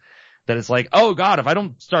Palace that it's like, oh god, if I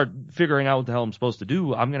don't start figuring out what the hell I'm supposed to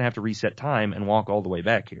do, I'm gonna have to reset time and walk all the way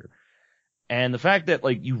back here. And the fact that,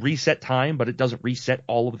 like, you reset time, but it doesn't reset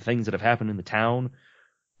all of the things that have happened in the town,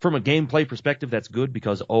 from a gameplay perspective, that's good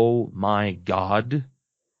because, oh my god,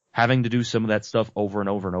 having to do some of that stuff over and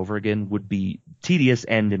over and over again would be tedious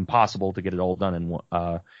and impossible to get it all done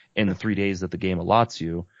in the 3 days that the game allots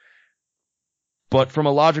you. But from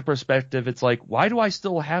a logic perspective, it's like, why do I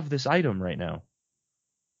still have this item right now?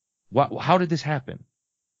 How did this happen?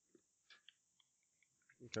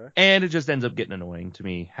 Okay. And it just ends up getting annoying to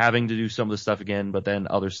me, having to do some of the stuff again, but then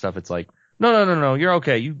other stuff, it's like, no, you're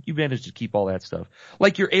okay. You managed to keep all that stuff.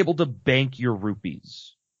 Like, you're able to bank your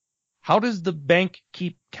rupees. How does the bank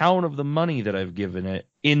keep count of the money that I've given it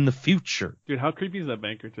in the future? Dude, how creepy is that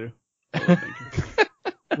banker, too?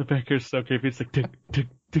 The banker's so creepy. It's like, tick, tick,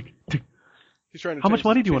 tick, tick. He's trying to How much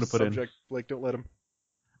money do you want to put in? Blake, don't let him.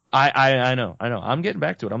 I know. I'm getting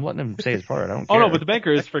back to it. I'm letting him say his part. I don't care. Oh no, but the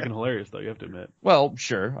banker is freaking hilarious though, you have to admit. Well,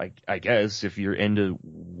 sure. I guess if you're into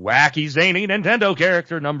wacky, zany Nintendo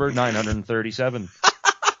character number 937.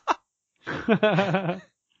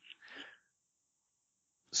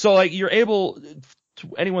 So, like, you're able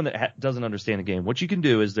to, anyone that doesn't understand the game, what you can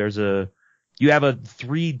do is you have a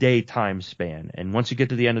 3-day time span, and once you get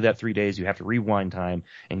to the end of that 3 days, you have to rewind time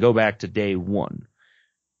and go back to day 1.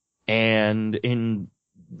 And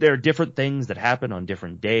there are different things that happen on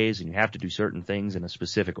different days, and you have to do certain things in a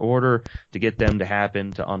specific order to get them to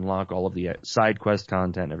happen to unlock all of the side quest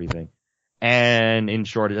content and everything. And in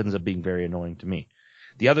short, it ends up being very annoying to me.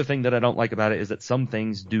 The other thing that I don't like about it is that some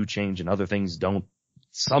things do change and other things don't.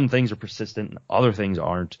 Some things are persistent and other things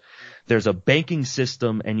aren't. There's a banking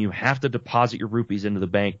system and you have to deposit your rupees into the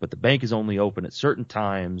bank, but the bank is only open at certain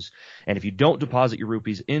times. And if you don't deposit your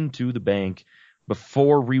rupees into the bank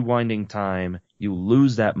before rewinding time, you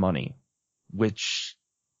lose that money, which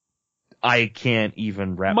I can't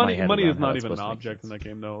even wrap my head around. Money is not even an object in that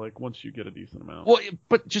game though, like once you get a decent amount. Well,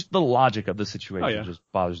 but just the logic of the situation just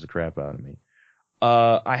bothers the crap out of me.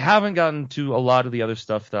 I haven't gotten to a lot of the other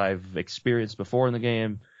stuff that I've experienced before in the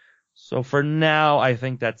game. So for now, I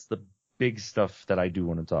think that's the big stuff that I do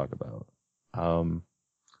want to talk about.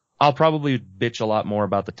 I'll probably bitch a lot more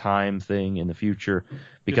about the time thing in the future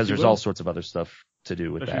because there's all sorts of other stuff to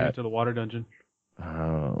do with Especially that. Into the water dungeon.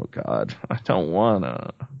 Oh god, I don't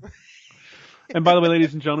wanna. And by the way,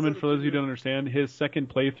 ladies and gentlemen, for those of you who don't understand, his second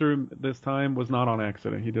playthrough this time was not on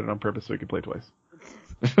accident. He did it on purpose so he could play twice.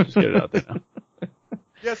 Just get it out there now.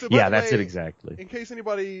 Yeah, that's it exactly. In case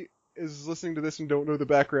anybody is listening to this and don't know the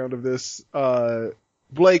background of this,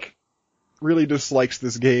 Blake really dislikes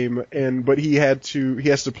this game, but he has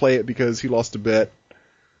to play it because he lost a bet.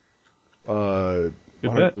 I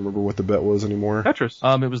don't remember what the bet was anymore.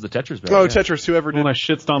 Tetris. It was the Tetris bet. Oh, yeah. Tetris. Whoever did. When I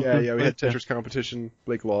shit stomped. Yeah, we had Tetris competition.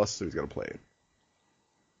 Blake lost, so he's got to play it.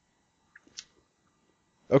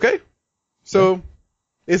 Okay. So,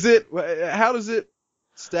 how does it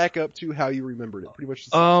stack up to how you remembered it? Pretty much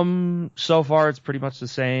the same. So far it's pretty much the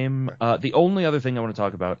same. The only other thing I want to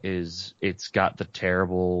talk about is it's got the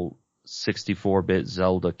terrible 64-bit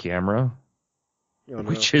Zelda camera, Oh, no.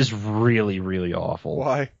 which is really, really awful.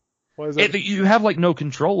 Why? Why is that? You have like no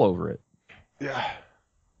control over it. Yeah.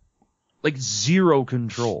 Like zero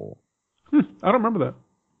control. I don't remember that.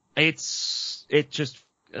 It's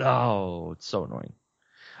so annoying.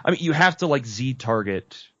 I mean, you have to like Z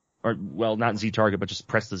target, or well, not Z target, but just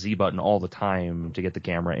press the Z button all the time to get the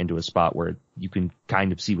camera into a spot where you can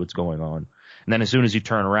kind of see what's going on. And then as soon as you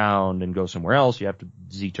turn around and go somewhere else, you have to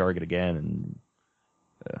Z target again. And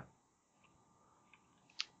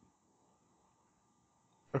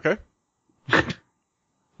Okay.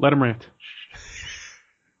 Let him rant.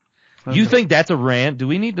 you think that's a rant? Do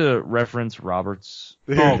we need to reference Robert's?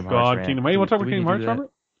 Oh Kingdom Hearts God, rant? Kingdom. Hey, you want to talk Do about we Kingdom need Hearts, to do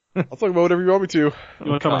Robert? I'll talk about whatever you want me to. You want to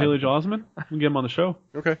talk about God. Haley Joel Osment? We can get him on the show.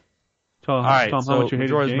 Okay. Tell All right, him so how much you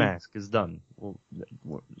hated the Majora's game. Mask is done.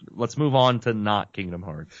 Let's move on to not Kingdom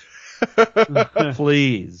Hearts.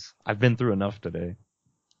 Please. I've been through enough today.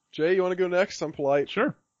 Jay, you want to go next? I'm polite.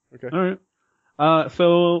 Sure. Okay. All right.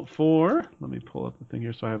 So let me pull up the thing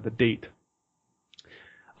here so I have the date.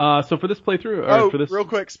 So for this playthrough, Oh, for this, real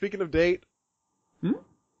quick, speaking of date. Hmm?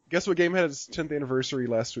 Guess what game had its 10th anniversary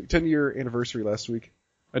last week? 10-year anniversary last week.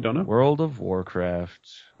 I don't know. World of Warcraft.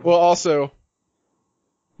 Well, also,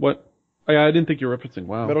 What? Oh, yeah, I didn't think you were referencing.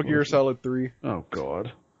 Wow. Metal Gear Solid 3. Oh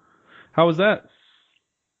God. How was that?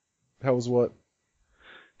 How was what?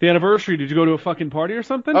 The anniversary? Did you go to a fucking party or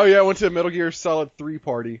something? Oh yeah, I went to a Metal Gear Solid 3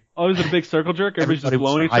 party. Oh, was it a big circle jerk? Everybody's just Everybody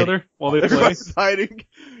was blowing each hiding. other while they play. Everybody's hiding.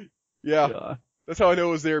 Yeah, Yeah. that's how I know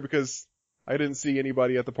it was there because I didn't see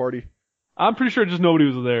anybody at the party. I'm pretty sure just nobody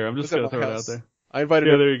was there. I'm just It gonna was at throw my it out house. there. I invited.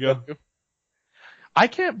 Yeah, there you everybody. I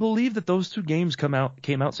can't believe that those two games came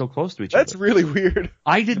out so close to each That's other. really weird.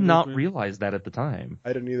 I did not Mhm. realize that at the time.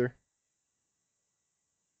 I didn't either.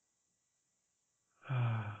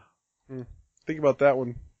 Think about that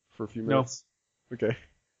one for a few No. minutes. Okay.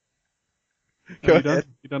 Are Go you ahead. done?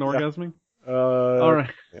 You done orgasming? All All right.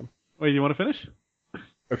 damn. Wait, you want to finish?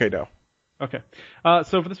 Okay, no. Okay.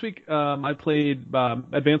 So for this week, I played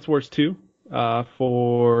Advance Wars 2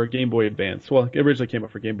 for Game Boy Advance. Well, it originally came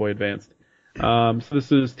out for Game Boy Advance. So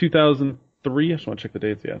this is 2003. I just want to check the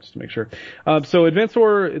dates, just to make sure. So Advance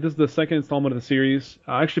Wars, this is the second installment of the series.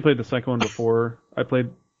 I actually played the second one before I played.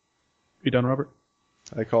 You done, Robert?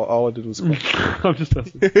 All I did was call. I'm just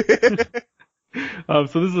messing.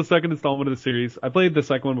 So this is the second installment of the series. I played the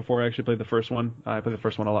second one before I actually played the first one. I played the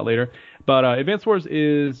first one a lot later. But Advance Wars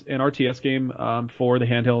is an RTS game for the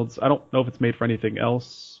handhelds. I don't know if it's made for anything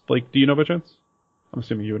else. Blake, do you know by chance? I'm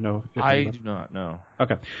assuming you would know. I do not know.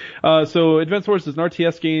 Okay. So Advance Wars is an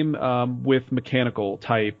RTS game with mechanical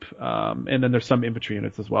type, and then there's some infantry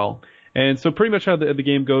units as well. And so pretty much how the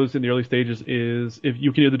game goes in the early stages is if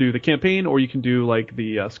you can either do the campaign or you can do like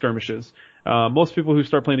the skirmishes. Most people who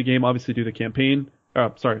start playing the game obviously do the campaign.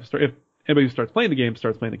 If anybody who starts playing the game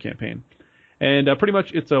starts playing the campaign. And pretty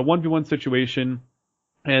much it's a 1v1 situation,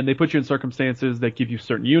 and they put you in circumstances that give you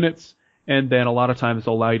certain units, and then a lot of times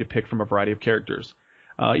they'll allow you to pick from a variety of characters.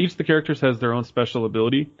 Each of the characters has their own special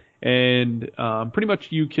ability, and pretty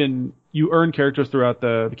much you earn characters throughout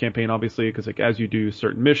the campaign, obviously, because like as you do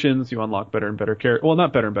certain missions, you unlock better and better characters. Well,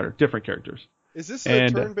 not better and better, different characters. Is this a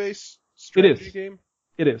And, turn-based strategy game?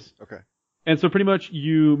 It is. Okay. And so pretty much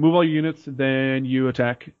you move all your units, then you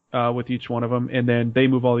attack with each one of them, and then they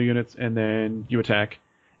move all the units, and then you attack.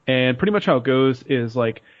 And pretty much how it goes is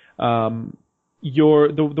like the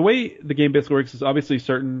way the game basically works is obviously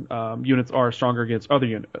certain units are stronger against other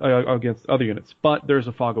units, but there's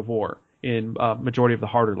a fog of war in majority of the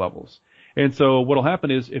harder levels. And so what'll happen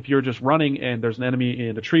is if you're just running and there's an enemy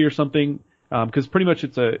in a tree or something, because pretty much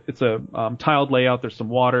it's a tiled layout. There's some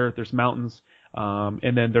water, there's mountains,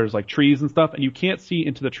 and then there's like trees and stuff, and you can't see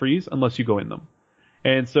into the trees unless you go in them.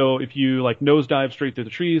 And so if you like nosedive straight through the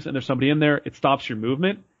trees and there's somebody in there, it stops your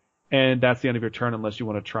movement, and that's the end of your turn unless you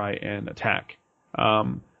want to try and attack.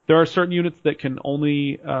 There are certain units that can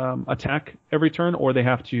only attack every turn, or they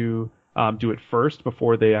have to do it first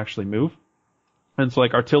before they actually move. And so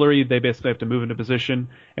like artillery, they basically have to move into position,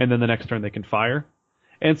 and then the next turn they can fire.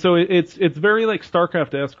 And so it's very like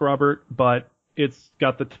StarCraft-esque, Robert, but it's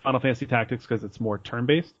got the Final Fantasy tactics because it's more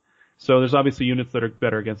turn-based. So there's obviously units that are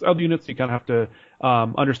better against other units. You kind of have to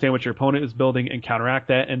understand what your opponent is building and counteract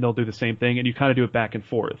that, and they'll do the same thing, and you kind of do it back and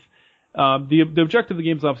forth. The objective of the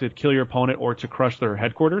game is obviously to kill your opponent or to crush their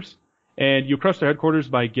headquarters. And you crush their headquarters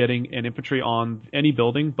by getting an infantry on any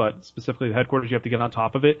building, but specifically the headquarters, you have to get on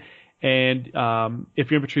top of it. And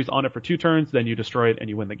if your infantry's on it for 2 turns, then you destroy it and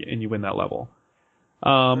you win that level.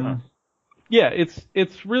 Yeah,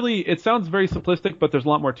 it sounds very simplistic, but there's a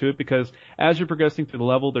lot more to it because as you're progressing through the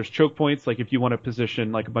level, there's choke points. Like if you want to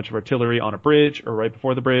position like a bunch of artillery on a bridge or right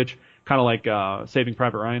before the bridge, kind of like Saving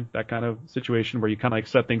Private Ryan, that kind of situation where you kind of like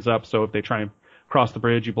set things up so if they try and cross the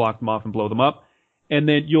bridge, you block them off and blow them up. And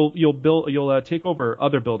then you'll take over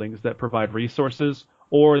other buildings that provide resources,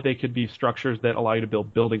 or they could be structures that allow you to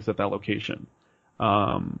build buildings at that location.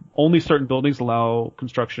 Only certain buildings allow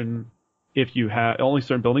construction. Only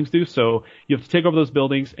certain buildings do, so you have to take over those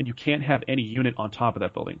buildings, and you can't have any unit on top of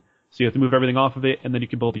that building. So you have to move everything off of it, and then you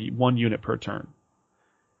can build one unit per turn.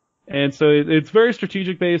 And so it's very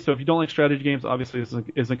strategic based, so if you don't like strategy games, obviously this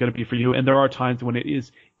isn't going to be for you, and there are times when it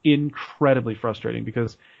is incredibly frustrating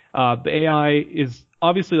because the AI is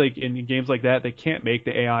obviously, like in games like that, they can't make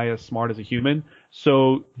the AI as smart as a human,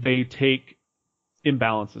 so they take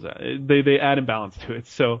imbalances. They add imbalance to it.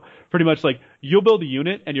 So pretty much like you'll build a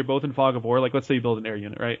unit and you're both in fog of war. Like let's say you build an air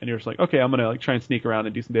unit, right? And you're just like, okay, I'm gonna like try and sneak around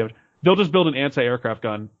and do some damage. They'll just build an anti-aircraft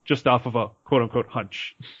gun just off of a quote unquote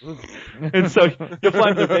hunch. And so you'll fly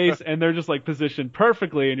to their base and they're just like positioned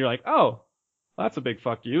perfectly and you're like, oh, that's a big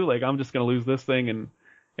fuck you. Like I'm just gonna lose this thing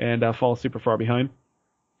and fall super far behind.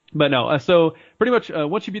 But no, so pretty much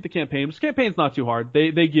once you beat the campaign, which campaign's not too hard.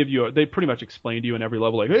 They pretty much explain to you in every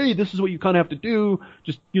level, like, hey, this is what you kind of have to do.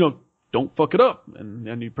 Just don't fuck it up,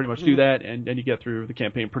 and you pretty much do that, and you get through the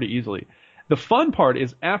campaign pretty easily. The fun part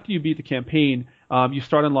is after you beat the campaign, you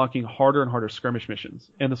start unlocking harder and harder skirmish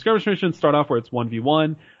missions, and the skirmish missions start off where it's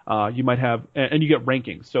 1v1. You might have, and you get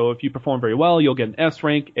rankings. So if you perform very well, you'll get an S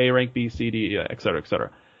rank, A rank, B, C, D, et cetera, et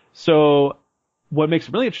cetera. So what makes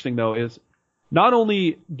it really interesting though is not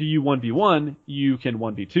only do you 1v1, you can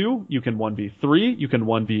 1v2, you can 1v3, you can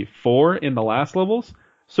 1v4 in the last levels.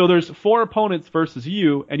 So there's 4 opponents versus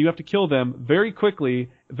you, and you have to kill them very quickly,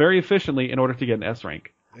 very efficiently in order to get an S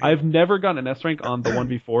rank. I've never gotten an S rank on the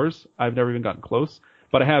 1v4s. I've never even gotten close,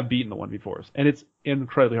 but I have beaten the 1v4s. And it's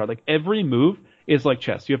incredibly hard. Like every move is like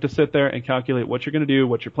chess. You have to sit there and calculate what you're going to do,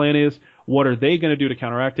 what your plan is, what are they going to do to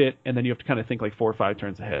counteract it, and then you have to kind of think like 4 or 5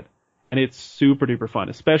 turns ahead. And it's super duper fun,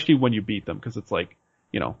 especially when you beat them, because it's like,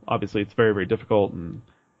 obviously it's very, very difficult and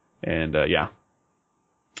yeah.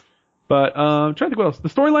 But, I'm trying to think what else. The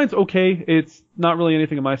storyline's okay. It's not really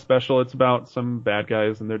anything of my special. It's about some bad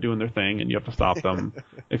guys and they're doing their thing and you have to stop them,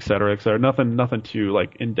 et cetera, et cetera. Nothing too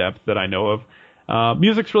like in depth that I know of.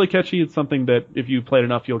 Music's really catchy. It's something that if you played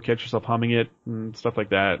enough, you'll catch yourself humming it and stuff like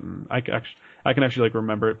that. And I can actually like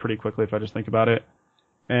remember it pretty quickly if I just think about it.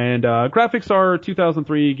 And graphics are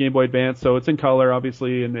 2003 Game Boy Advance, so it's in color,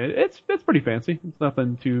 obviously, and it's pretty fancy. It's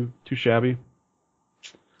nothing too shabby.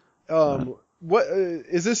 What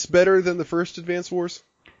is this better than the first Advance Wars?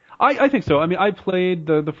 I think so. I mean, I played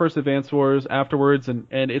the first Advance Wars afterwards, and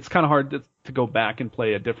it's kind of hard to go back and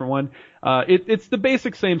play a different one. It's the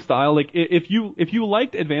basic same style. Like if you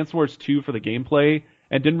liked Advance Wars 2 for the gameplay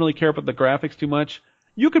and didn't really care about the graphics too much,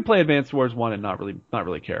 you could play Advance Wars 1 and not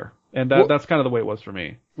really care. And that's kind of the way it was for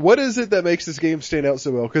me. What is it that makes this game stand out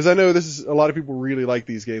so well? Because I know a lot of people really like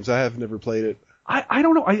these games. I have never played it. I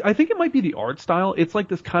don't know. I think it might be the art style. It's like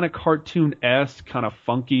this kind of cartoon-esque, kind of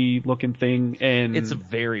funky looking thing, and it's a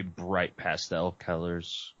very bright pastel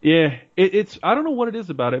colors. Yeah, it's I don't know what it is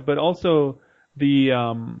about it, but also the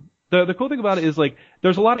cool thing about it is like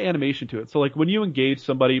there's a lot of animation to it. So like when you engage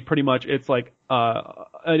somebody, pretty much it's like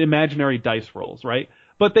an imaginary dice rolls, right?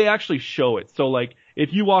 But they actually show it. So like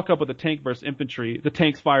if you walk up with a tank versus infantry, the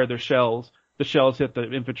tanks fire their shells, the shells hit the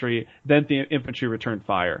infantry, then the infantry return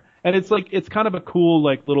fire. And it's kind of a cool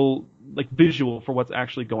like little like visual for what's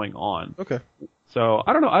actually going on. Okay. So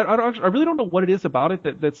I don't know. I really don't know what it is about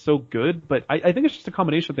it that's so good, but I think it's just a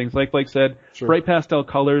combination of things. Like Blake said, sure. Bright pastel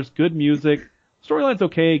colors, good music, storyline's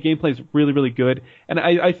okay, gameplay's really, really good. And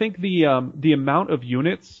I think the amount of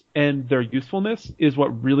units and their usefulness is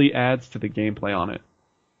what really adds to the gameplay on it.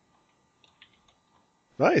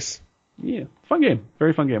 Nice. Yeah, fun game.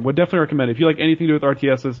 Very fun game. Would definitely recommend it. If you like anything to do with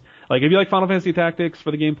RTSs, like if you like Final Fantasy Tactics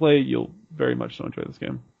for the gameplay, you'll very much so enjoy this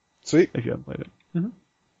game. Sweet. If you haven't played it. Mm-hmm.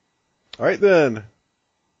 All right then.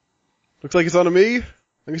 Looks like it's on to me. Let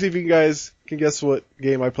me see if you guys can guess what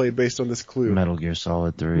game I played based on this clue. Metal Gear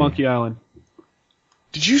Solid 3. Monkey Island.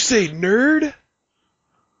 Did you say nerd?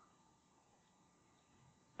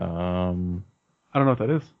 I don't know what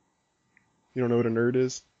that is. You don't know what a nerd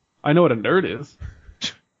is? I know what a nerd is.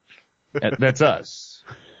 That's us.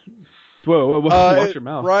 Whoa, watch your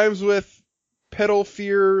mouth. Rhymes with pedal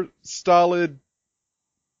fear stolid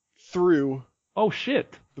through. Oh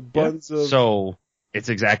shit. The buns of. So it's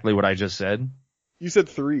exactly what I just said. You said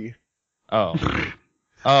 3. Oh,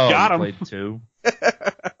 Got you him. played 2.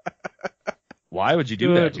 Why would you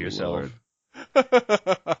do that to yourself? Lord.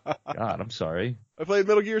 God, I'm sorry. I played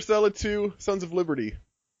Metal Gear Solid 2, Sons of Liberty.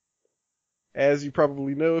 As you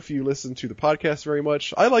probably know if you listen to the podcast very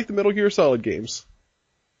much, I like the Metal Gear Solid games.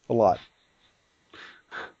 A lot.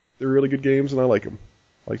 They're really good games and I like them.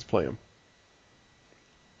 I like to play them.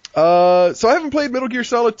 So I haven't played Metal Gear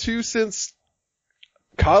Solid 2 since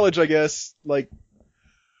college, I guess. Like,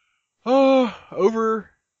 over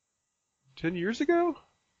 10 years ago?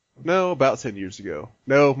 No, about 10 years ago.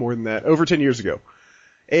 No, more than that. Over 10 years ago.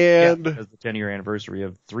 And because the 10-year anniversary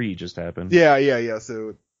of 3 just happened. Yeah.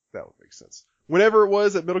 So that would make sense. Whenever it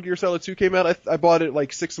was that Metal Gear Solid 2 came out, I bought it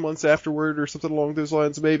like 6 months afterward or something along those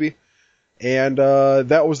lines, maybe. And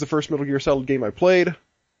that was the first Metal Gear Solid game I played.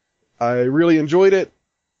 I really enjoyed it,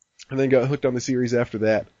 and then got hooked on the series after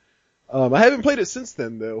that. I haven't played it since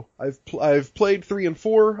then, though. I've played 3 and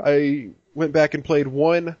 4. I went back and played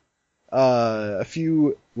 1 I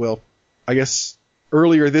guess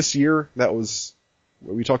earlier this year. That was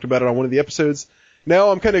we talked about it on one of the episodes.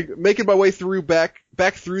 Now I'm kind of making my way through back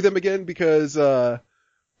through them again because I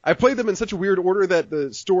played them in such a weird order that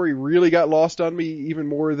the story really got lost on me even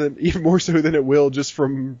more so than it will just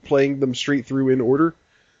from playing them straight through in order.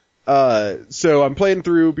 So I'm playing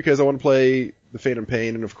through because I want to play the Phantom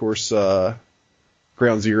Pain and of course Ground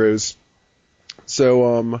Zeroes.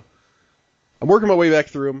 So I'm working my way back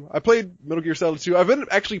through them. I played Metal Gear Solid 2. I've been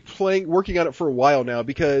actually working on it for a while now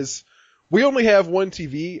because we only have one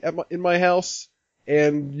TV in my house.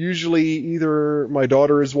 And usually either my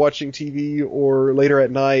daughter is watching TV or later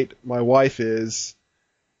at night my wife is.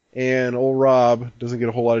 And old Rob doesn't get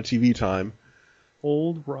a whole lot of TV time.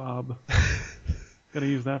 Old Rob. Gotta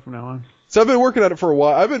use that from now on. So I've been working on it for a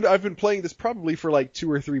while. I've been playing this probably for like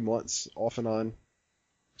 2 or 3 months off and on.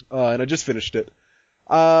 And I just finished it.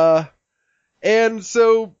 And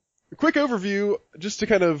so a quick overview just to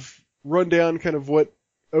kind of run down kind of what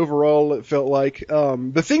overall it felt like.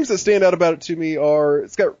 The things that stand out about it to me are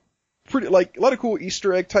it's got pretty like a lot of cool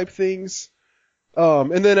Easter egg type things.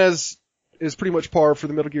 And then as is pretty much par for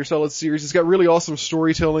the Metal Gear Solid series, it's got really awesome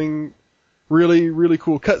storytelling, really, really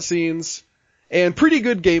cool cutscenes, and pretty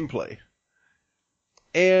good gameplay.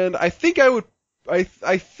 And I think I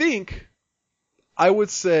would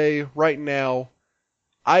say right now,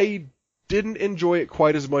 I didn't enjoy it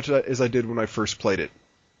quite as much as I did when I first played it,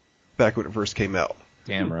 back when it first came out.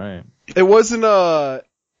 Damn right. It wasn't, I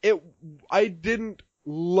didn't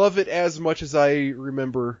love it as much as I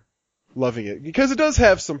remember loving it, because it does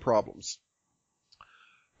have some problems.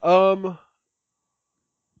 Where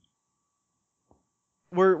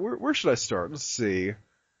should I start? Let's see.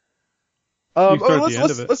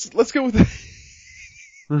 Let's go with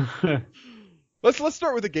let's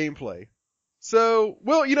start with the gameplay. So,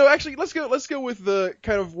 well, actually, let's go with the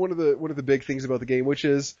kind of one of the big things about the game, which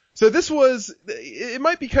is, so it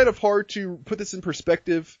might be kind of hard to put this in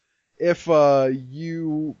perspective if,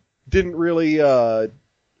 you didn't really,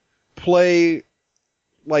 play,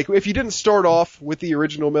 like, if you didn't start off with the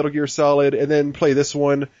original Metal Gear Solid and then play this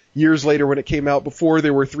one years later when it came out, before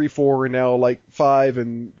there were 3, 4, and now like 5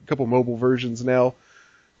 and a couple mobile versions now.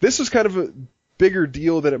 This was kind of a bigger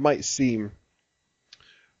deal than it might seem.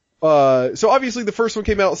 So obviously the first one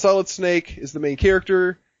came out, Solid Snake is the main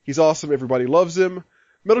character. He's awesome, everybody loves him.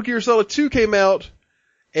 Metal Gear Solid 2 came out,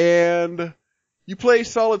 and you play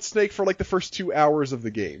Solid Snake for like the first 2 hours of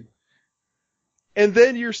the game. And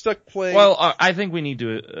then you're stuck playing... Well, I think we need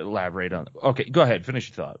to elaborate on... Okay, go ahead, finish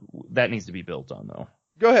your thought. That needs to be built on, though.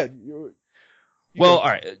 Go ahead.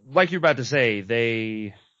 Alright, like you're about to say,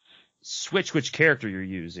 they switch which character you're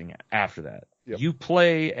using after that. Yep. You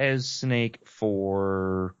play as Snake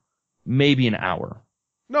for... maybe an hour.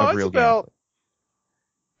 No, it's about... gameplay.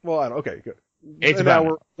 Well, I don't... Okay, good. It's an about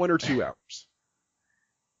hour, 1 or 2 hours.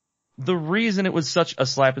 The reason it was such a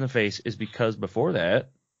slap in the face is because before that,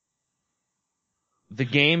 the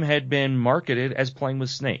game had been marketed as playing with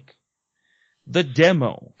Snake. The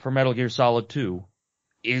demo for Metal Gear Solid 2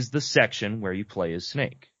 is the section where you play as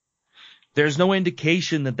Snake. There's no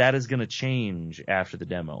indication that that is going to change after the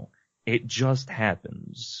demo. It just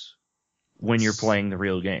happens when you're playing the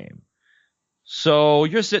real game. So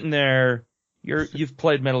you're sitting there, you've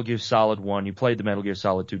played Metal Gear Solid 1, you played the Metal Gear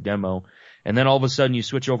Solid 2 demo, and then all of a sudden you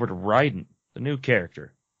switch over to Raiden, the new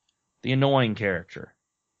character, the annoying character.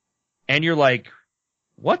 And you're like,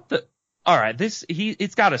 what the? Alright,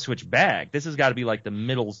 it's gotta switch back. This has gotta be like the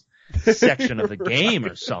middle section of the game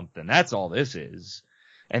or something. That's all this is.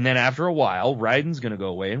 And then after a while, Raiden's gonna go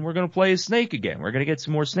away and we're gonna play as Snake again. We're gonna get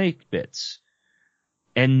some more Snake bits.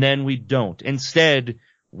 And then we don't. Instead,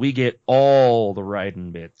 we get all the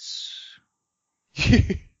Raiden bits.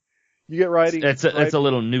 You get Raiden. It's a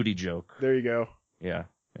little nudie joke. There you go. Yeah.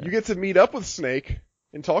 Yeah. You get to meet up with Snake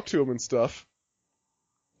and talk to him and stuff.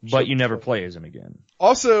 But you never play as him again.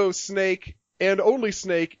 Also, Snake, and only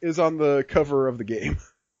Snake, is on the cover of the game.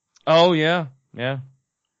 Oh, yeah. Yeah.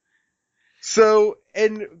 So,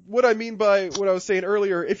 and what I mean by what I was saying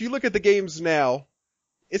earlier, if you look at the games now,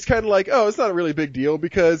 it's kind of like, oh, it's not a really big deal,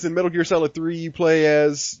 because in Metal Gear Solid 3 you play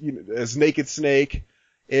as Naked Snake,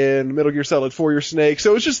 in Metal Gear Solid 4 you're Snake,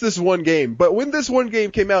 so it's just this one game. But when this one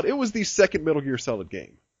game came out, it was the second Metal Gear Solid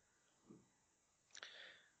game.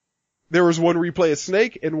 There was one where you play as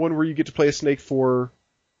Snake, and one where you get to play as Snake for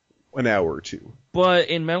an hour or two. But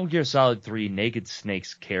in Metal Gear Solid 3, Naked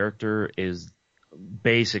Snake's character is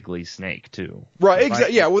basically Snake, too. Right,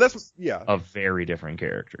 exactly. Yeah, well, that's a very different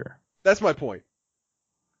character. That's my point.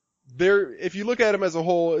 If you look at him as a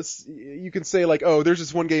whole, you can say like, oh, there's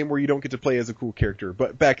this one game where you don't get to play as a cool character.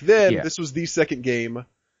 But back then, This was the second game.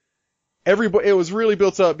 It was really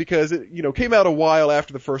built up because it, came out a while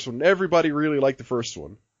after the first one. Everybody really liked the first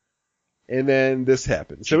one. And then this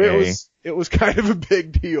happened. So it was kind of a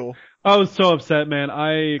big deal. I was so upset, man.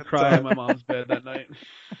 I cried in my mom's bed that night.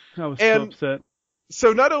 I was so upset.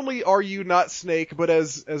 So not only are you not Snake, but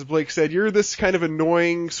as Blake said, you're this kind of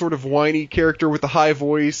annoying, sort of whiny character with a high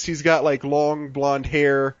voice. He's got like long blonde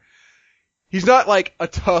hair. He's not like a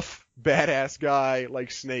tough, badass guy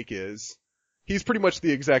like Snake is. He's pretty much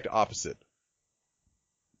the exact opposite.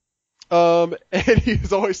 And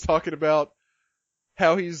he's always talking about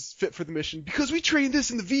how he's fit for the mission because we trained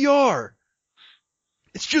this in the VR.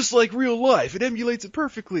 It's just like real life. It emulates it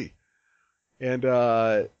perfectly. And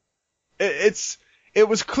it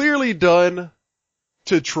was clearly done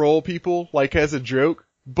to troll people, like as a joke,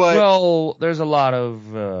 but... Well, there's a lot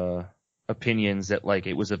of opinions that like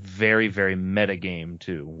it was a very, very meta game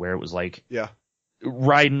too, where it was like... Yeah.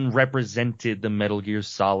 Raiden represented the Metal Gear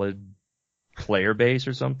Solid player base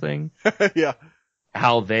or something. Yeah.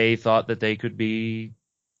 How they thought that they could be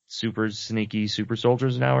super sneaky super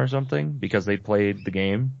soldiers now or something because they played the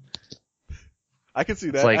game. I can see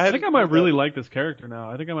that. Like, I think I might really like this character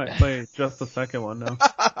now. I think I might play just the second one now.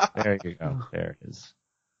 There you go. There it is.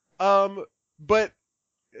 But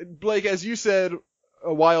Blake, as you said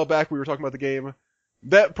a while back, we were talking about the game.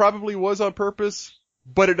 That probably was on purpose,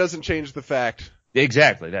 but it doesn't change the fact.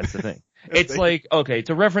 Exactly. That's the thing. It's like, okay,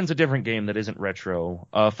 to reference a different game that isn't retro,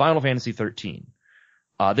 Final Fantasy 13.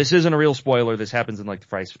 This isn't a real spoiler. This happens in like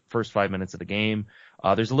the first 5 minutes of the game.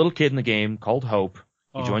 There's a little kid in the game called Hope.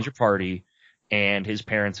 He joins your party. And his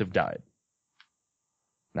parents have died.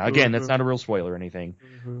 Now again, that's not a real spoiler or anything.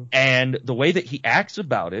 Mm-hmm. And the way that he acts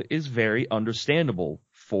about it is very understandable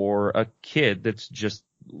for a kid that's just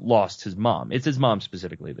lost his mom. It's his mom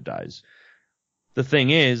specifically that dies. The thing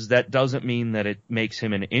is, that doesn't mean that it makes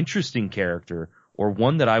him an interesting character or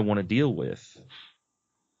one that I want to deal with.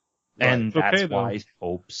 Right. And that's why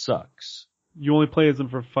Hope sucks. You only play as him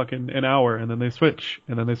for fucking an hour and then they switch.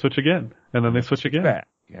 And then they switch again. And then they switch again. Back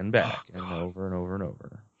and back and over and over and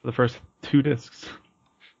over. For the first 2 discs.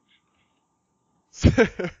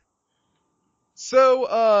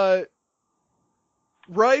 So,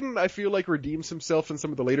 Raiden, I feel like redeems himself in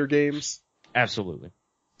some of the later games. Absolutely.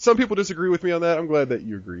 Some people disagree with me on that. I'm glad that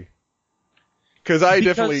you agree. Because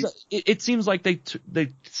definitely... It seems like they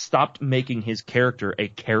stopped making his character a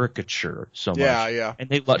caricature so much. Yeah. And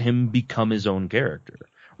they let him become his own character.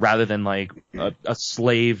 Rather than like a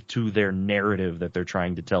slave to their narrative that they're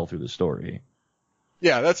trying to tell through the story.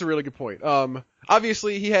 Yeah, that's a really good point.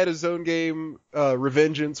 Obviously he had his own game,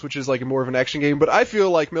 Revengeance, which is like more of an action game, but I feel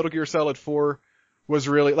like Metal Gear Solid 4 was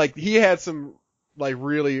really, like, he had some, like,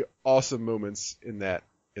 really awesome moments in that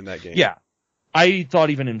game. Yeah. I thought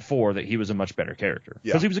even in 4 that he was a much better character.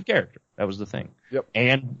 Yeah. Because he was a character. That was the thing. Yep.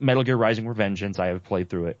 And Metal Gear Rising Revengeance, I have played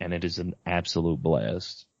through it, and it is an absolute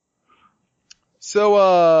blast.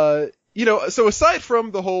 So, so aside from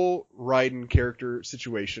the whole Raiden character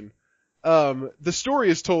situation, the story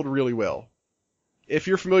is told really well. If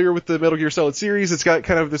you're familiar with the Metal Gear Solid series, it's got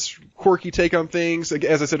kind of this quirky take on things.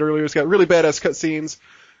 As I said earlier, it's got really badass cutscenes.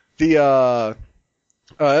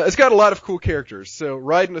 It's got a lot of cool characters. So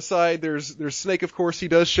Raiden aside, there's Snake, of course. He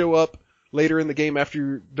does show up later in the game after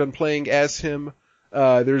you're done playing as him.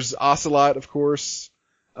 There's Ocelot, of course.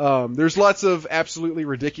 There's lots of absolutely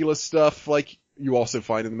ridiculous stuff like you also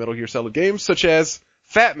find in the Metal Gear Solid games, such as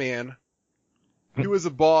Fat Man, who is a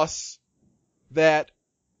boss that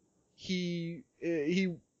his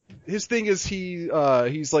thing is he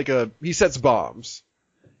sets bombs.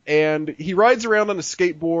 And he rides around on a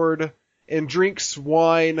skateboard and drinks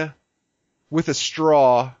wine with a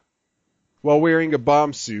straw while wearing a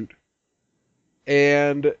bomb suit.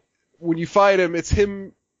 And when you fight him, it's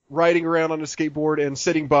him riding around on a skateboard and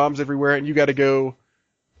setting bombs everywhere, and you gotta go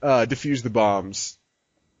defuse the bombs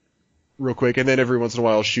real quick, and then every once in a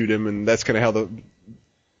while shoot him, and that's kind of how the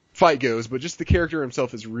fight goes. But just the character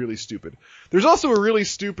himself is really stupid. There's also a really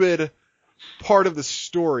stupid part of the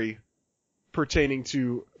story pertaining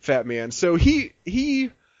to Fat Man. So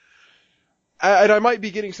and I might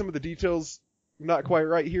be getting some of the details not quite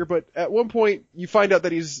right here, but at one point you find out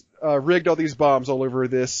that he's rigged all these bombs all over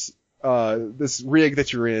this rig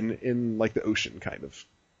that you're in like the ocean, kind of.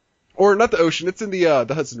 Or not the ocean, it's in the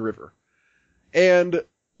Hudson River. And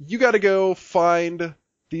you gotta go find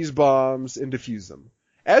these bombs and defuse them.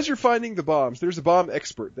 As you're finding the bombs, there's a bomb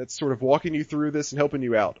expert that's sort of walking you through this and helping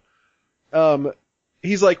you out.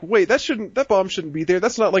 He's like, wait, that bomb shouldn't be there.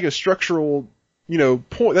 That's not like a structural,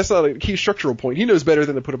 point. That's not a key structural point. He knows better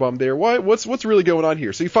than to put a bomb there. Why? What's really going on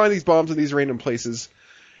here? So you find these bombs in these random places.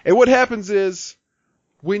 And what happens is,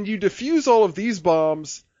 when you defuse all of these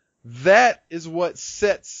bombs, that is what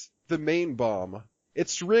sets the main bomb.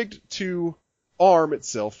 It's rigged to arm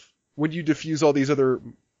itself when you defuse all these other,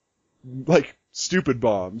 like, stupid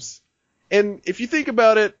bombs. And if you think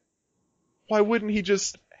about it, why wouldn't he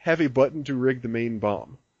just have a button to rig the main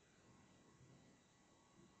bomb?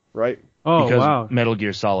 Right? Oh, because wow. Metal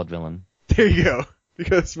Gear Solid villain. There you go.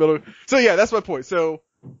 So yeah, that's my point. So,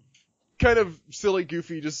 kind of silly,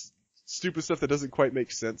 goofy, just stupid stuff that doesn't quite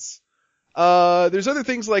make sense. There's other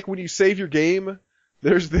things like when you save your game,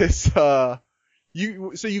 there's this,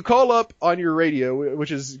 you call up on your radio,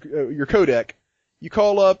 which is your codec, you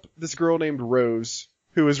call up this girl named Rose,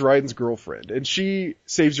 who is Raiden's girlfriend, and she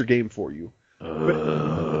saves your game for you.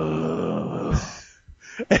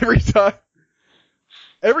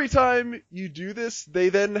 Every time you do this, they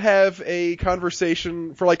then have a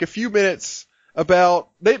conversation for like a few minutes about,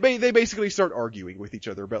 they basically start arguing with each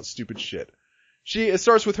other about stupid shit. It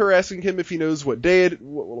starts with her asking him if he knows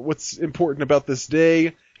what's important about this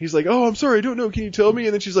day. He's like, oh, I'm sorry, I don't know, can you tell me?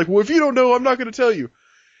 And then she's like, well, if you don't know, I'm not gonna tell you.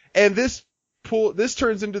 And this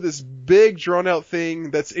turns into this big drawn out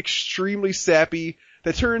thing that's extremely sappy,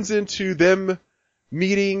 that turns into them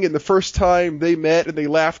meeting, and the first time they met and they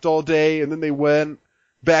laughed all day, and then they went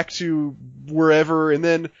back to wherever, and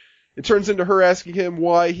then it turns into her asking him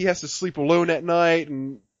why he has to sleep alone at night,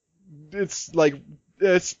 and it's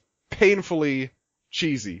painfully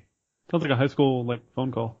cheesy. Sounds like a high school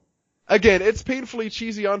phone call. Again, it's painfully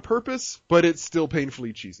cheesy on purpose, but it's still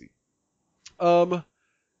painfully cheesy.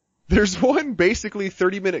 There's one basically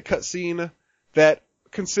 30-minute cutscene that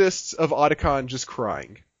consists of Otacon just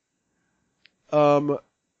crying. Otacon,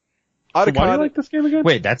 So why do you like this game again?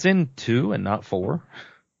 Wait, that's in 2 and not 4?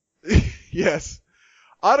 Yes.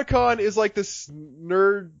 Otacon is like this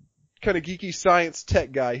nerd, kind of geeky science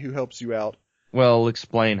tech guy who helps you out. Well,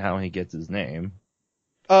 explain how he gets his name.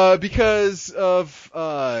 Because of,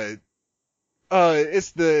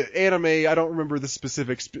 it's the anime, I don't remember the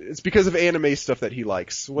specifics. It's because of anime stuff that he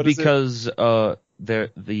likes. What is it? Because, the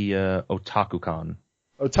Otaku-con.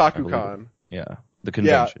 Otaku-con. Yeah. The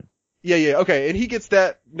convention. Yeah, okay. And he gets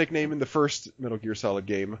that nickname in the first Metal Gear Solid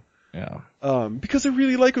game. Yeah. Because I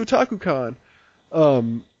really like Otaku-con.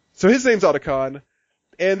 So his name's Otacon.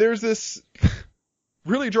 And there's this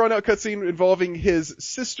really drawn out cutscene involving his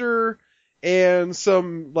sister and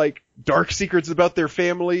some, dark secrets about their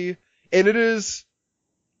family. And it is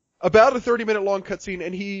about a 30-minute long cutscene,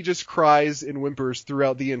 and he just cries and whimpers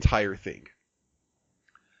throughout the entire thing.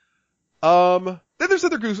 Then there's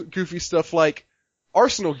other goofy stuff like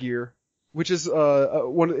Arsenal Gear, which is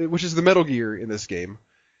the Metal Gear in this game.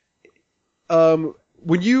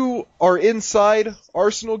 When you are inside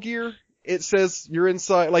Arsenal Gear, it says you're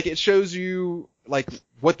inside, it shows you,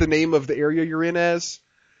 what the name of the area you're in as.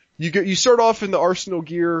 You start off in the Arsenal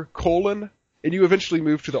Gear : and you eventually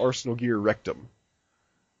move to the Arsenal Gear rectum.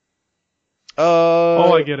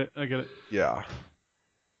 I get it. Yeah.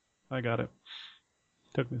 I got it.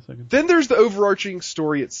 Took me a second. Then there's the overarching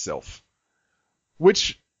story itself,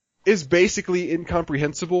 which is basically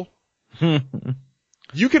incomprehensible.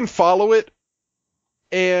 You can follow it,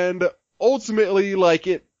 and ultimately,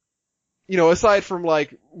 aside from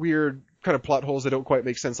weird kind of plot holes that don't quite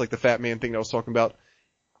make sense, like the Fat Man thing I was talking about,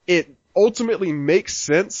 it ultimately makes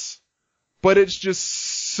sense, but it's just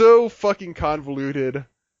so fucking convoluted,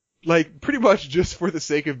 pretty much just for the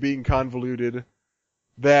sake of being convoluted,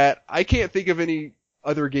 that I can't think of any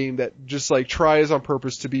other game that just tries on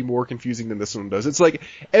purpose to be more confusing than this one does. It's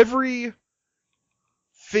every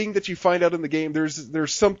thing that you find out in the game,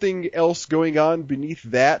 there's something else going on beneath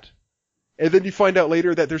that, and then you find out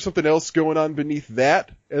later that there's something else going on beneath that,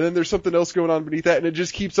 and then there's something else going on beneath that, and it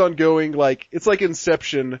just keeps on going. It's like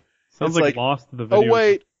Inception. Sounds like Lost the video. Oh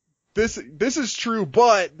wait, this is true,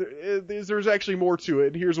 but there's actually more to it,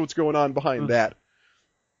 and here's what's going on behind that.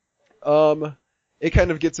 It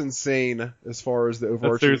kind of gets insane as far as the That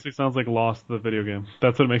overarching. seriously sounds like Lost, the video game.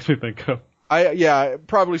 That's what it makes me think of. Yeah,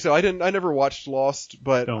 probably so. I never watched Lost,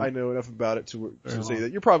 but Don't. I know enough about it to Very say well.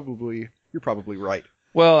 that you're probably right.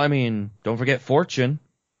 Well, I mean, don't forget Fortune.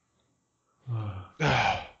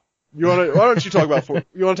 Why don't you talk about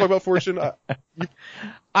you want to talk about Fortune?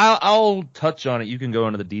 I'll touch on it. You can go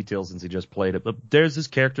into the details since he just played it. But there's this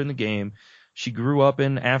character in the game. She grew up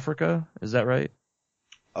in Africa. Is that right?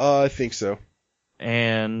 I think so.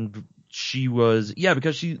 And she was,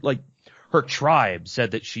 because she, her tribe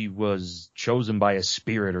said that she was chosen by a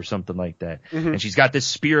spirit or something like that. Mm-hmm. And she's got this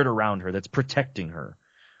spirit around her that's protecting her.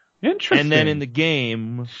 Interesting. And then in the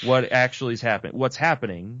game, what this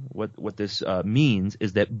means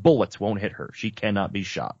is that bullets won't hit her. She cannot be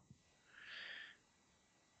shot.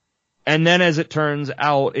 And then as it turns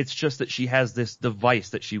out, it's just that she has this device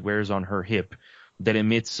that she wears on her hip that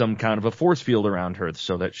emits some kind of a force field around her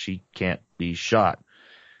so that she can't be shot.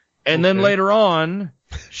 And then later on,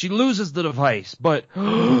 she loses the device, but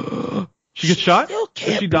she gets shot? Still Does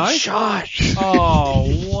can't she be die? shot.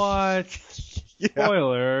 Oh, what? Yeah.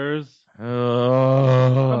 Spoilers.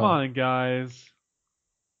 Come Come on, guys.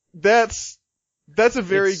 That's a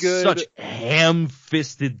very good. Such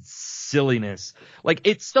ham-fisted silliness.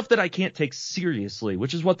 It's stuff that I can't take seriously,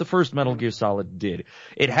 which is what the first Metal Gear Solid did.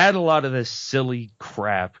 It had a lot of this silly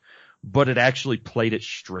crap, but it actually played it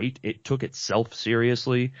straight. It took itself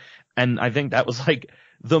seriously. And I think that was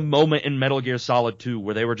the moment in Metal Gear Solid 2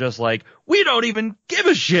 where they were just like, we don't even give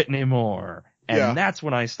a shit anymore. And that's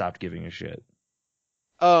when I stopped giving a shit.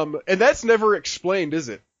 And that's never explained, is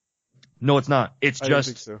it? No, it's not. It's I don't just,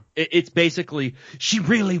 think so. it's basically, she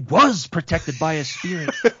really was protected by a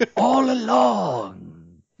spirit all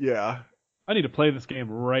along. Yeah. I need to play this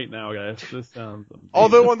game right now, guys. This sounds amazing.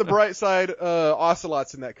 Although on the bright side,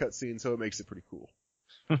 Ocelot's in that cutscene, so it makes it pretty cool.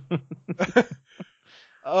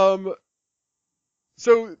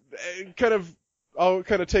 So I'll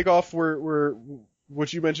kind of take off where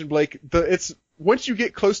what you mentioned, Blake. It's once you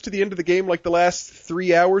get close to the end of the game, like the last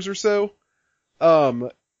 3 hours or so,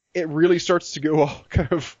 it really starts to go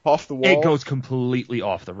kind of off the wall. It goes completely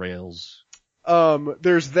off the rails.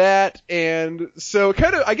 There's that, and so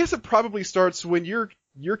I guess it probably starts when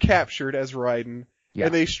you're captured as Raiden,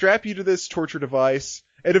 and they strap you to this torture device,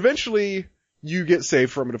 and eventually you get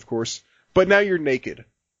saved from it, of course, but now you're naked.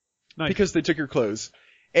 Nice. Because they took your clothes.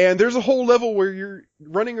 And there's a whole level where you're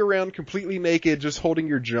running around completely naked, just holding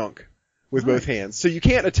your junk with both hands. So you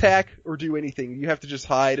can't attack or do anything. You have to just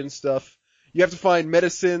hide and stuff. You have to find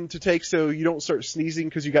medicine to take so you don't start sneezing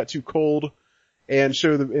because you got too cold, and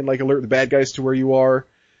show them and alert the bad guys to where you are.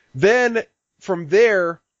 Then from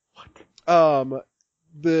there,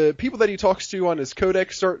 the people that he talks to on his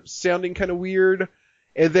codec start sounding kind of weird.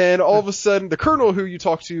 And then all of a sudden, the colonel who you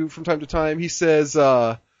talk to from time to time, he says,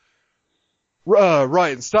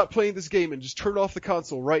 Ryan, stop playing this game and just turn off the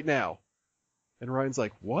console right now. And Ryan's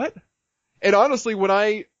like, what? And honestly, when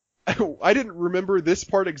I didn't remember this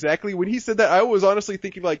part exactly. When he said that, I was honestly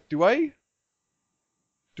thinking do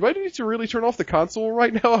I need to really turn off the console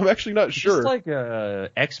right now? I'm actually not sure. It's like a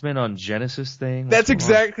X-Men on Genesis thing. That's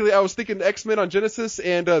exactly, I was thinking X-Men on Genesis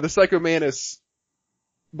and the Psycho Mantis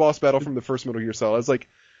boss battle from the first Metal Gear Solid. I was like,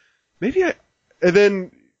 and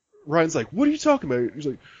then Ryan's like, what are you talking about? He's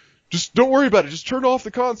like, just don't worry about it. Just turn off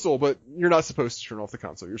the console. But you're not supposed to turn off the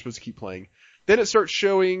console. You're supposed to keep playing. Then it starts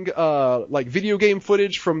showing, video game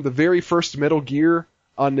footage from the very first Metal Gear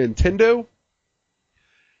on Nintendo.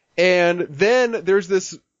 And then there's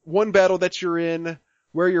this one battle that you're in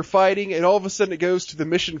where you're fighting, and all of a sudden it goes to the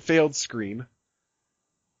mission failed screen.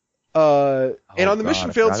 And on the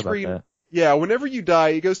mission failed screen, whenever you die,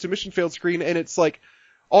 it goes to mission failed screen, and it's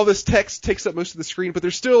all this text takes up most of the screen, but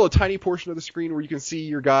there's still a tiny portion of the screen where you can see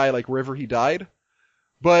your guy, wherever he died.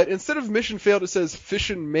 But instead of mission failed, it says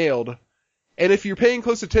fission mailed. And if you're paying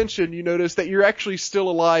close attention, you notice that you're actually still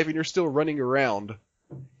alive and you're still running around.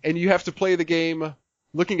 And you have to play the game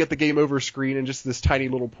looking at the game over screen and just this tiny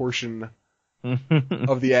little portion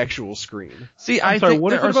of the actual screen. See, I'm sorry,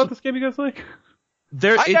 what is it about this game you guys like?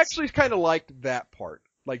 I actually kind of liked that part.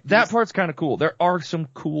 That part's kind of cool. There are some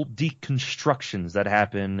cool deconstructions that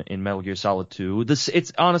happen in Metal Gear Solid 2.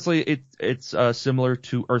 It's honestly, it's similar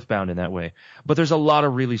to Earthbound in that way. But there's a lot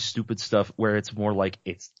of really stupid stuff where it's more like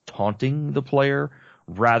it's taunting the player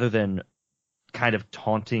rather than kind of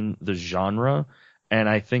taunting the genre. And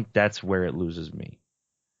I think that's where it loses me.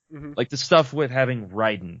 Mm-hmm. The stuff with having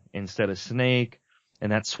Raiden instead of Snake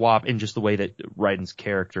and that swap and just the way that Raiden's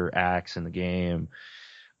character acts in the game.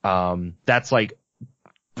 That's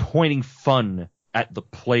pointing fun at the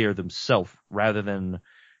player themselves rather than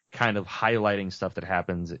kind of highlighting stuff that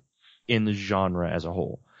happens in the genre as a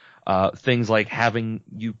whole. Things like having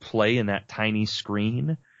you play in that tiny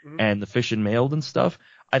screen and the fish and mailed and stuff.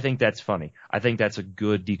 I think that's funny. I think that's a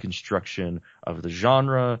good deconstruction of the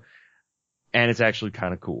genre, and it's actually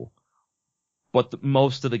kind of cool. But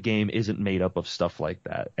most of the game isn't made up of stuff like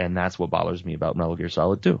that, and that's what bothers me about Metal Gear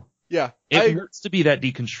Solid 2. Yeah. It wants to be that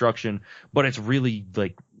deconstruction, but it's really,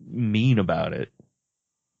 like, mean about it.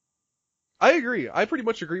 I agree. I pretty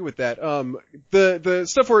much agree with that. The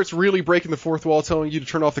stuff where it's really breaking the fourth wall, telling you to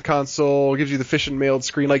turn off the console, gives you the fish and mailed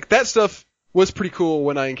screen, like, that stuff was pretty cool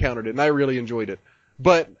when I encountered it, and I really enjoyed it.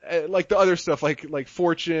 But, like, the other stuff, like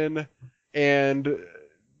Fortune, and,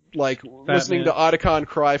 like, listening to Otacon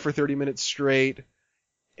cry for 30 minutes straight,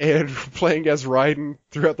 and playing as Raiden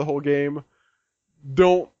throughout the whole game,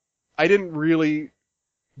 that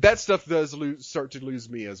stuff does start to lose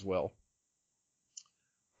me as well.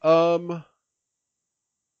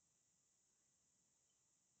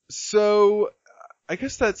 So, I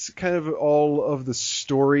guess that's kind of all of the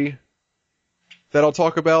story that I'll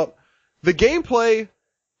talk about. The gameplay,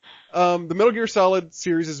 the Metal Gear Solid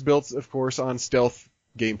series is built, of course, on stealth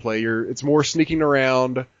gameplay. It's more sneaking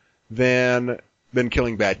around than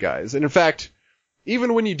killing bad guys. And in fact,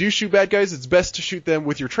 even when you do shoot bad guys, it's best to shoot them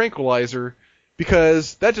with your tranquilizer,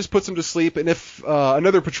 because that just puts them to sleep, and if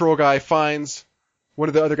another patrol guy finds one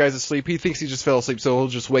of the other guys asleep, he thinks he just fell asleep, so he'll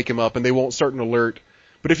just wake him up, and they won't start an alert.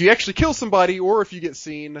 But if you actually kill somebody, or if you get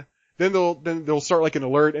seen, then they'll start like an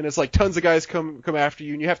alert, and it's like tons of guys come after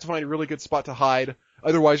you, and you have to find a really good spot to hide.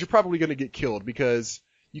 Otherwise, you're probably going to get killed, because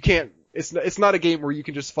you can't. It's not a game where you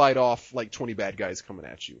can just fight off like 20 bad guys coming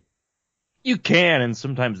at you. You can, and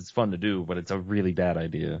sometimes it's fun to do, but it's a really bad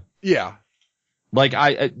idea. Yeah. Like,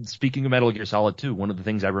 speaking of Metal Gear Solid 2, one of the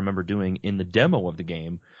things I remember doing in the demo of the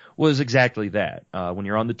game was exactly that. When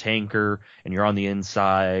you're on the tanker and you're on the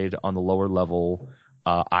inside, on the lower level,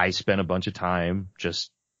 I spent a bunch of time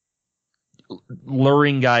just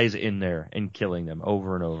luring guys in there and killing them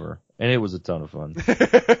over and over. And it was a ton of fun.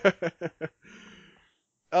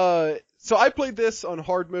 So I played this on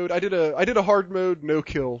hard mode. I did a hard mode no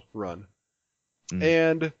kill run.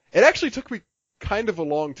 And it actually took me kind of a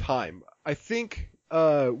long time. I think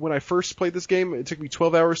when I first played this game, it took me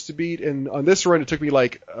 12 hours to beat, and on this run, it took me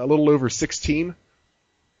like a little over 16.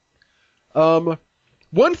 One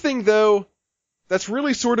thing though, that's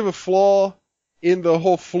really sort of a flaw in the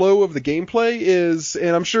whole flow of the gameplay is,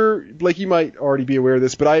 and I'm sure like you might already be aware of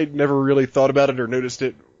this, but I never really thought about it or noticed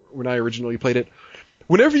it when I originally played it.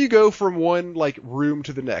 Whenever you go from one like room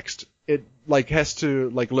to the next, it like has to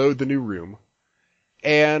like load the new room.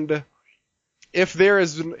 And if there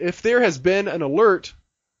has been an alert,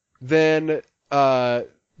 then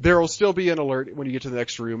there will still be an alert when you get to the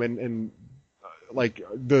next room, and like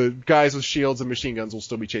the guys with shields and machine guns will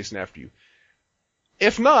still be chasing after you.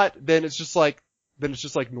 If not, then it's just like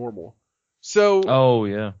normal. So oh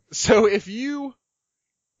yeah. So if you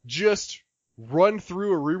just run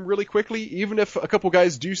through a room really quickly, even if a couple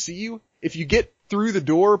guys do see you, if you get through the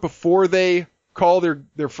door before they call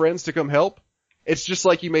their friends to come help, it's just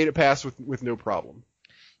like you made it past with no problem.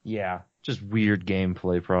 Yeah, just weird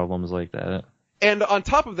gameplay problems like that. And on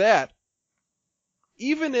top of that,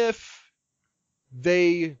 even if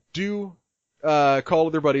they do call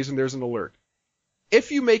their buddies and there's an alert,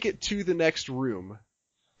 if you make it to the next room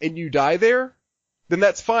and you die there, then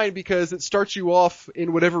that's fine because it starts you off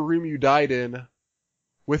in whatever room you died in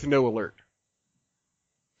with no alert.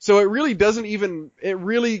 So it really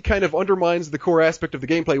kind of undermines the core aspect of the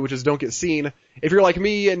gameplay, which is don't get seen. If you're like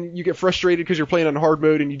me and you get frustrated because you're playing on hard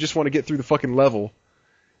mode and you just want to get through the fucking level,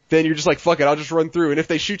 then you're just like, fuck it, I'll just run through. And if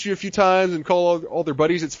they shoot you a few times and call all their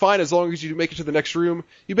buddies, it's fine as long as you make it to the next room.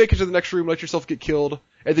 You make it to the next room, let yourself get killed,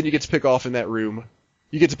 and then you get to pick off in that room.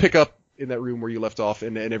 You get to pick up in that room where you left off,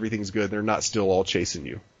 and everything's good. They're not still all chasing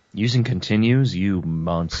you. Using continues, you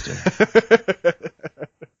monster.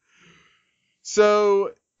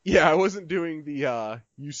 So, yeah, I wasn't doing the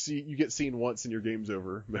you get seen once and your game's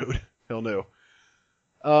over mode. Hell no.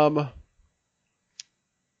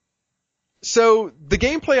 So the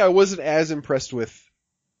gameplay I wasn't as impressed with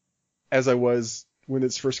as I was when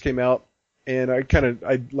it first came out, and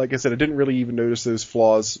like I said, I didn't really even notice those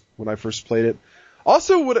flaws when I first played it.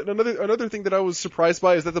 Also, another thing that I was surprised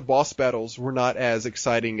by is that the boss battles were not as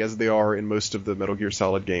exciting as they are in most of the Metal Gear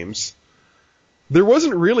Solid games. There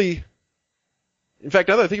wasn't really. In fact,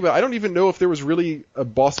 now that I think about it, I don't even know if there was really a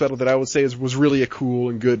boss battle that I would say was really a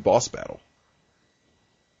cool and good boss battle.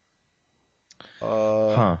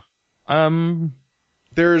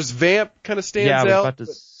 There's Vamp kind of stands out. Yeah, I was about to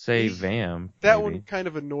say Vamp. That one kind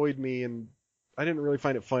of annoyed me, and I didn't really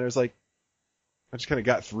find it fun. It was like, I just kind of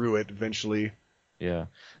got through it eventually. Yeah.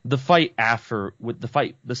 The fight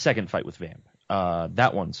the second fight with Vamp,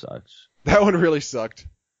 that one sucks. That one really sucked.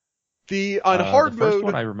 On hard the first mode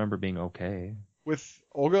one I remember being okay. with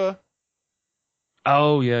Olga,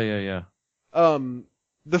 Oh, yeah.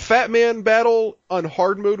 the Fat Man battle on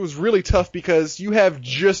hard mode was really tough because you have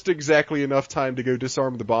just exactly enough time to go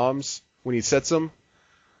disarm the bombs when he sets them.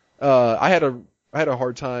 I had a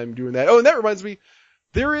hard time doing that. Oh, and that reminds me,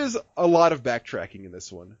 there is a lot of backtracking in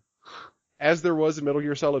this one, as there was in Metal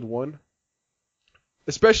Gear Solid 1.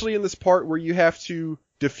 Especially in this part where you have to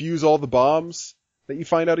defuse all the bombs that you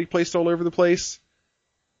find out he placed all over the place.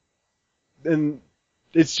 And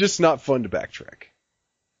it's just not fun to backtrack.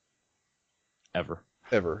 Ever.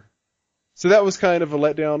 So that was kind of a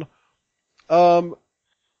letdown. The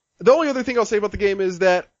only other thing I'll say about the game is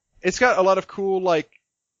that it's got a lot of cool,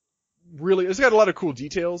 it's got a lot of cool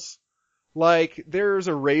details. Like, there's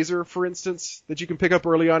a razor, for instance, that you can pick up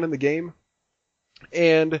early on in the game.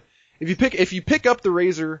 And if you pick up the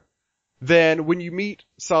razor, then when you meet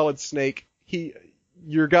Solid Snake,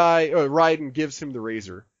 Raiden gives him the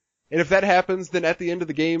razor. And if that happens, then at the end of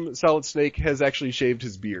the game, Solid Snake has actually shaved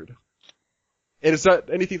his beard. And it's not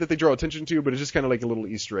anything that they draw attention to, but it's just kind of like a little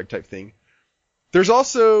Easter egg type thing. There's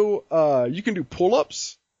also, you can do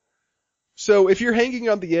pull-ups. So if you're hanging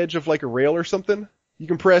on the edge of like a rail or something, you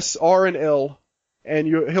can press R and L, and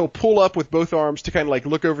he'll pull up with both arms to kind of like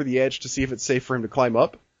look over the edge to see if it's safe for him to climb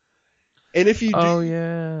up. And if you do, oh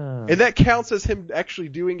yeah, and that counts as him actually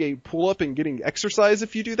doing a pull-up and getting exercise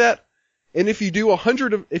if you do that. And if you do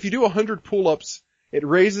 100 pull-ups, it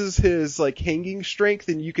raises his like hanging strength,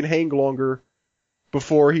 and you can hang longer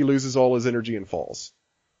before he loses all his energy and falls.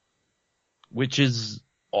 Which is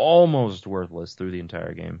almost worthless through the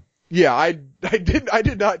entire game. Yeah, I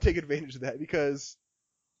did not take advantage of that because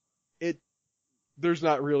there's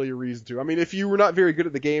not really a reason to. I mean, if you were not very good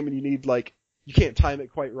at the game and you can't time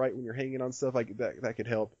it quite right when you're hanging on stuff, like that could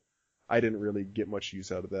help. I didn't really get much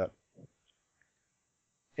use out of that.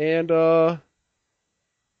 And I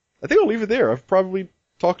think I'll leave it there. I've probably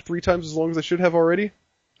talked 3 times as long as I should have already.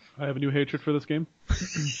 I have a new hatred for this game.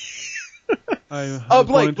 I was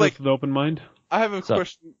going into this with an open mind. I have a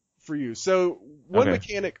question for you. So one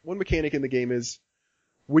mechanic in the game is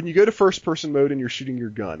when you go to first person mode and you're shooting your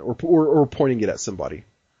gun or pointing it at somebody,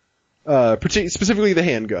 specifically the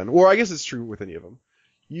handgun, or I guess it's true with any of them,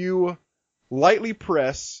 you lightly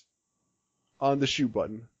press on the shoot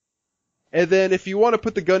button. And then if you want to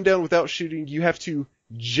put the gun down without shooting, you have to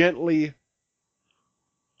gently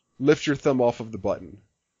lift your thumb off of the button.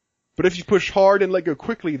 But if you push hard and let go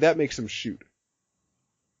quickly, that makes him shoot.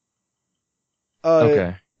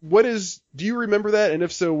 Okay. Do you remember that? And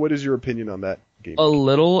if so, what is your opinion on that game? A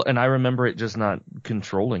little, and I remember it just not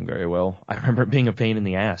controlling very well. I remember it being a pain in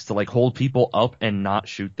the ass to like hold people up and not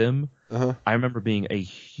shoot them. Uh-huh. I remember being a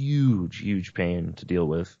huge pain to deal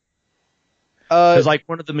with. Because like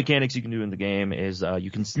one of the mechanics you can do in the game is you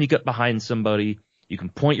can sneak up behind somebody, you can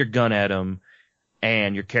point your gun at them,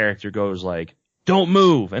 and your character goes like, "Don't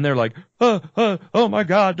move," and they're like, "Oh my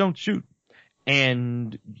God, don't shoot."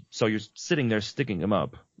 And so you're sitting there sticking them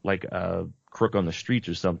up like a crook on the streets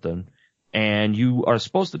or something, and you are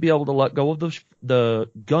supposed to be able to let go of the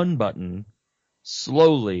gun button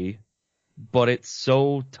slowly, but it's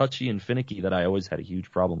so touchy and finicky that I always had a huge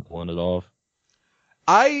problem pulling it off.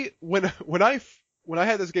 When I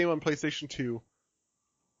had this game on PlayStation 2,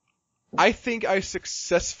 I think I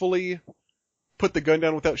successfully put the gun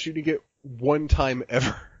down without shooting it one time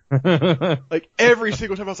ever. Like every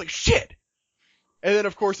single time I was like, shit! And then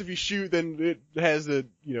of course if you shoot, then it has the,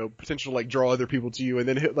 potential to like draw other people to you, and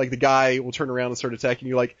then the guy will turn around and start attacking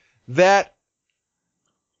you. Like, that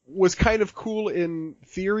was kind of cool in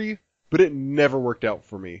theory, but it never worked out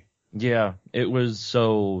for me. Yeah, it was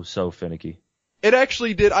so finicky. It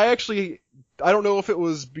actually did. I don't know if it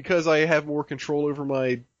was because I have more control over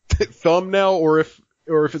my thumb now, or if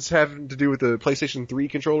it's having to do with the PlayStation 3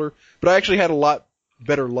 controller, but I actually had a lot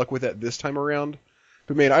better luck with that this time around.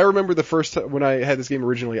 But man, I remember the first time when I had this game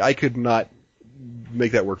originally, I could not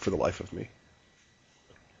make that work for the life of me.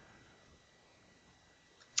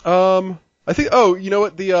 I think, you know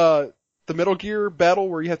what, the Metal Gear battle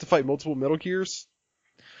where you have to fight multiple Metal Gears?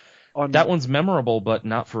 That one's memorable, but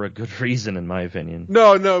not for a good reason, in my opinion.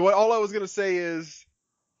 No, all I was gonna say is,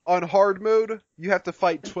 on hard mode, you have to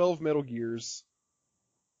fight 12 Metal Gears.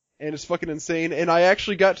 And it's fucking insane. And I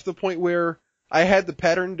actually got to the point where I had the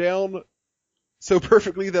pattern down so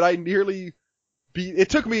perfectly that I nearly beat. It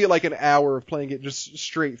took me like an hour of playing it just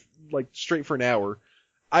straight for an hour.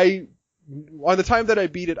 On the time that I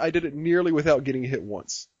beat it, I did it nearly without getting hit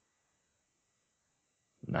once.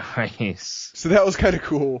 Nice. So that was kind of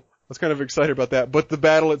cool. was kind of excited about that. But the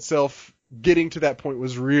battle itself, getting to that point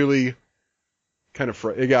was really kind of,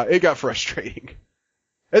 it got frustrating.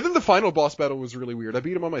 And then the final boss battle was really weird. I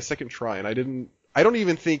beat him on my second try, and I don't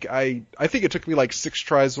even think I think it took me like 6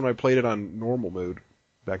 tries when I played it on normal mode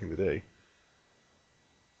back in the day.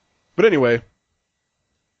 But anyway.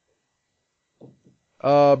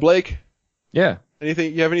 Blake? Yeah.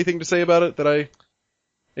 You have anything to say about it that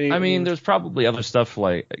I mean, there's probably other stuff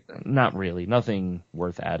like, not really, nothing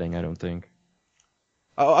worth adding, I don't think.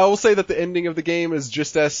 I will say that the ending of the game is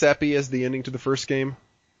just as sappy as the ending to the first game.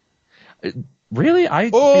 Really? I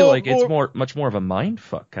feel like it's much more of a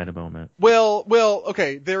mindfuck kind of moment. Well,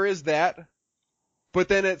 okay, there is that, but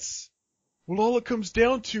then all it comes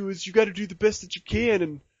down to is you gotta do the best that you can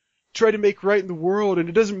and try to make right in the world, and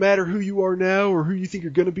it doesn't matter who you are now or who you think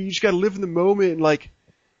you're gonna be, you just gotta live in the moment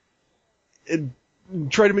and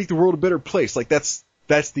try to make the world a better place. Like, that's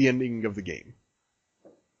the ending of the game.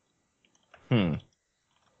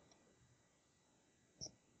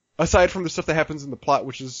 Aside from the stuff that happens in the plot,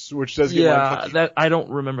 which does get that I don't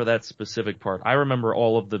remember that specific part. I remember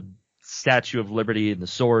all of the Statue of Liberty and the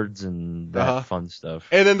swords and that fun stuff.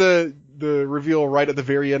 And then the reveal right at the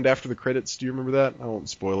very end after the credits. Do you remember that? I won't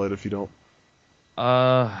spoil it if you don't.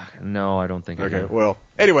 No, I don't think I do. Okay, well,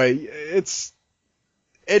 anyway, it's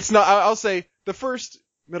not. I'll say the first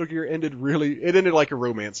Metal Gear ended like a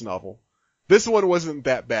romance novel. This one wasn't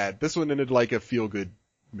that bad. This one ended like a feel-good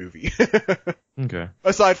movie. Okay.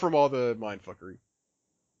 Aside from all the mindfuckery.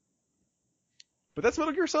 But that's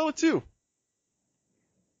Metal Gear Solid 2.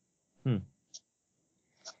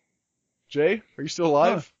 Jay, are you still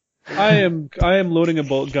alive? I am loading a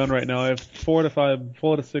bolt gun right now. I have 4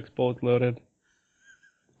 to 6 bolts loaded.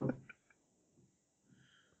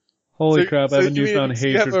 Holy crap, I have a newfound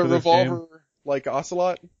hatred for this game. You have a revolver like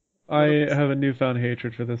Ocelot? I have a newfound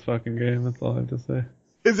hatred for this fucking game, that's all I have to say.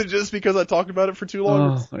 Is it just because I talked about it for too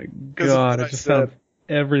long? Oh my god, it just sounds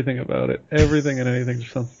everything about it. Everything and anything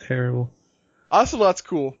just sounds terrible. Ocelot's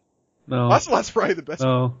cool. No. Ocelot's probably the best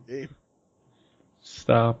game.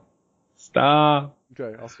 Stop.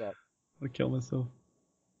 Okay, I'll stop. I'm gonna kill myself.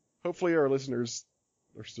 Hopefully our listeners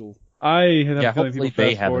are still... I have a feeling hopefully people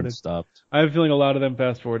they fast-forwarded. haven't stopped. I have a feeling a lot of them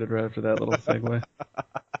fast-forwarded right after that little segue.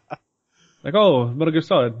 Like, Metal Gear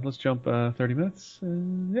Solid. Let's jump 30 minutes.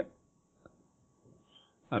 Yep.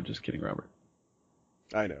 I'm just kidding, Robert.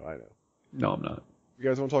 I know. No, I'm not. You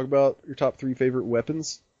guys want to talk about your top 3 favorite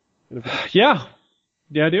weapons? Yeah,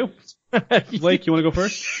 I do. Blake, you want to go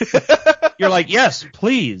first? You're like, yes,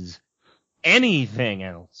 please. Anything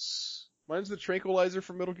else? Mine's the tranquilizer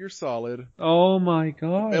from Metal Gear Solid. Oh my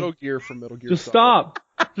god. Metal Gear from Metal Gear Just Solid.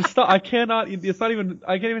 Just stop. I can't even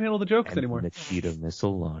handle the jokes anymore. Nikita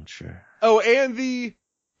missile launcher. Oh, and the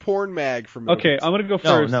porn mag from Metal Gear. Okay, I'm gonna go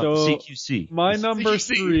first. No, so CQC. My number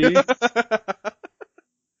 3.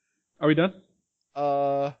 Are we done?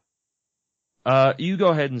 You go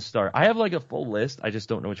ahead and start. I have like a full list. I just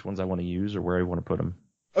don't know which ones I want to use or where I want to put them.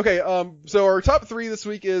 Okay, so our top 3 this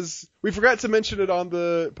week is, we forgot to mention it on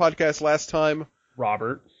the podcast last time.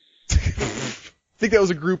 Robert. I think that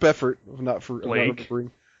was a group effort, not for Blake.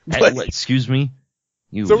 Excuse me?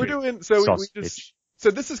 So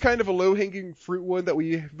this is kind of a low-hanging fruit one that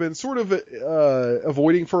we have been sort of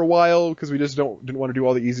avoiding for a while because we just didn't want to do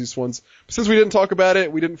all the easiest ones. But since we didn't talk about it,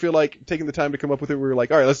 we didn't feel like taking the time to come up with it. We were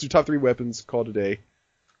like, all right, let's do top 3 weapons, call it a day.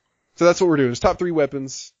 So that's what we're doing. Is top 3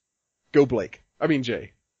 weapons. Go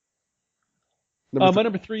Jay. My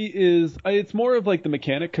number 3 is, it's more of like the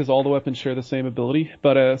mechanic because all the weapons share the same ability.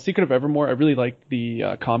 But Secret of Evermore, I really liked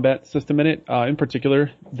the combat system in it. In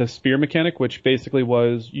particular, the spear mechanic, which basically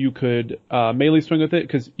was you could melee swing with it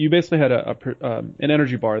because you basically had an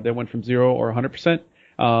energy bar that went from 0 or 100%.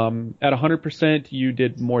 At 100%, you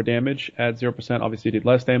did more damage. At 0%, obviously you did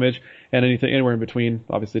less damage. And anywhere in between,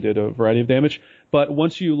 obviously did a variety of damage. But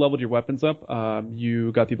once you leveled your weapons up,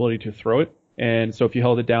 you got the ability to throw it. And so if you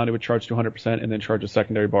held it down, it would charge to 100% and then charge a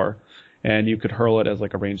secondary bar. And you could hurl it as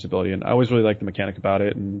like a ranged ability. And I always really liked the mechanic about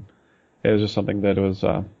it. And it was just something that was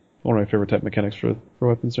one of my favorite type mechanics for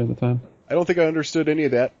weapons during the time. I don't think I understood any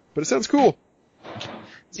of that, but it sounds cool.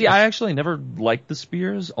 See, I actually never liked the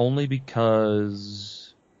spears only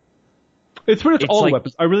because... It's pretty much all the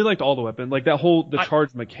weapons. I really liked all the weapons. Like the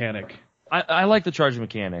charge mechanic. I like the charge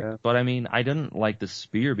mechanic, yeah. But I mean, I didn't like the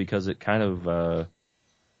spear because it kind of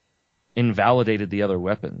invalidated the other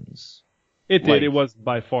weapons. It did. It was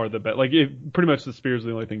by far the best. Like, pretty much the spear is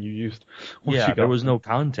the only thing you used. Yeah, there was no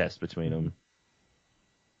contest between them.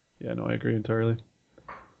 Yeah, no, I agree entirely.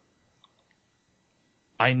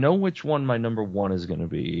 I know which one my number 1 is going to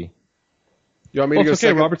be. You want me to go it's okay.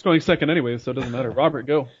 second? Robert's going second anyway, so it doesn't matter. Robert,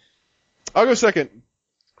 go. I'll go second.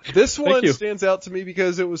 This one you. stands out to me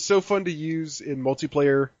because it was so fun to use in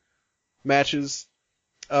multiplayer matches.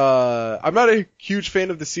 I'm not a huge fan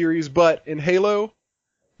of the series, but in Halo,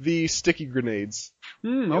 the sticky grenades.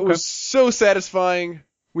 Okay. It was so satisfying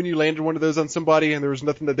when you landed one of those on somebody and there was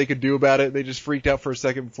nothing that they could do about it. They just freaked out for a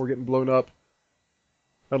second before getting blown up.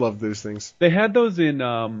 I love those things. They had those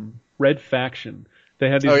in Red Faction. They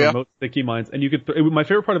had these remote sticky mines, and you could. My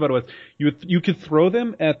favorite part about it was you could throw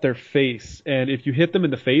them at their face, and if you hit them in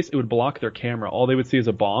the face, it would block their camera. All they would see is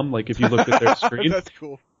a bomb. Like if you looked at their screen. That's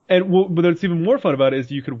cool. And but what's even more fun about it is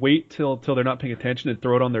you could wait till they're not paying attention and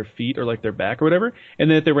throw it on their feet or like their back or whatever, and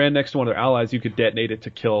then if they ran next to one of their allies, you could detonate it to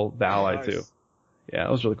kill the ally Nice. too. Yeah,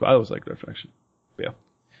 that was really cool. I always liked Red Faction. But yeah.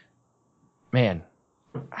 Man,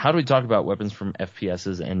 how do we talk about weapons from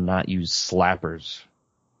FPSs and not use slappers?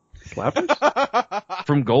 Slappers?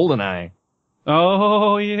 From GoldenEye.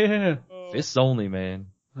 Oh yeah. Fists only, man.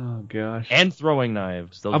 Oh gosh. And throwing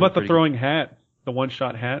knives. Those How about the pretty throwing hat? The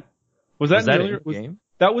one-shot hat? Was good. that Was that in the in earlier, the game?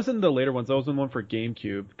 That was in the later ones. That was in one for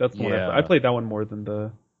GameCube. That's the one Yeah. I played that one more than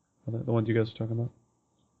the ones you guys were talking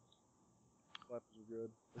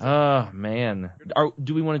about. Man.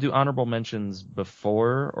 Do we want to do honorable mentions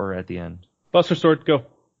before or at the end? Buster Sword, go.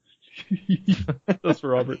 That's for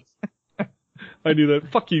Robert. I knew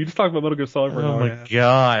that. Fuck you. You just talked about Metal Gear Solid for an Oh hour. my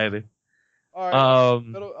god.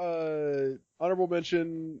 Alright, honorable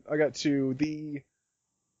mention, I got two. The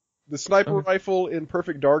sniper rifle in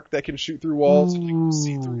Perfect Dark that can shoot through walls, you can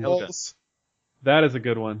see through Okay. walls. That is a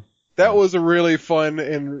good one. That was a really fun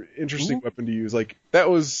and interesting weapon to use. Like, that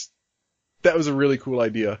was a really cool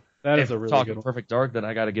idea. That If is a we're really talking good one. Perfect Dark, then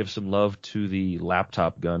I gotta give some love to the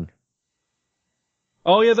laptop gun.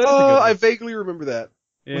 Oh yeah, that's a good one. I vaguely remember that.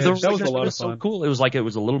 Yeah, The that was a reason lot it of so fun. cool. It was like it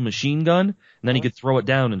was a little machine gun, and then you could throw it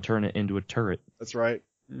down and turn it into a turret, That's right.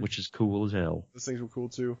 which is cool as hell. Those things were cool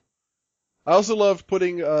too. I also loved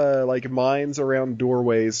putting, like mines around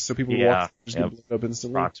doorways so people would walk just get blown up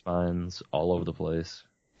instantly. Rock spines all over the place.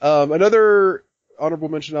 Another honorable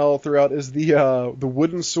mention I'll throw out is the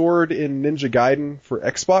wooden sword in Ninja Gaiden for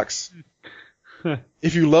Xbox.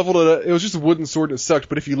 If you leveled it up, it was just a wooden sword and it sucked,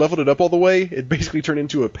 but if you leveled it up all the way, it basically turned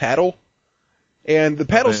into a paddle. And the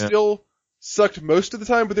paddle still sucked most of the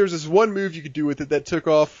time, but there's this one move you could do with it that took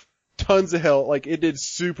off tons of health. Like, it did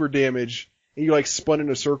super damage, and you like spun in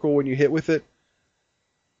a circle when you hit with it.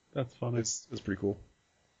 That's funny. It's pretty cool.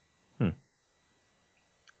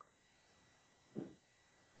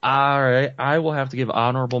 Alright, I will have to give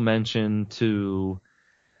honorable mention to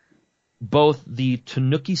both the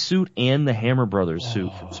Tanuki suit and the Hammer Brothers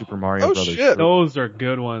suit from Super Mario Oh, Brothers. shit. Those are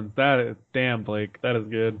good ones. That is damn, Blake. That is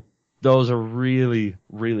good. Those are really,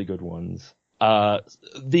 really good ones.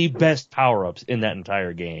 The best power-ups in that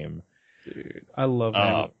entire game. Dude, I love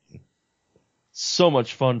that. So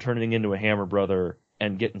much fun turning into a Hammer Brother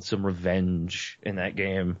and getting some revenge in that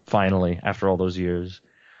game, finally, after all those years.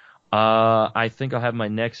 I think I'll have my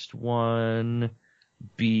next one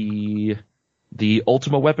be the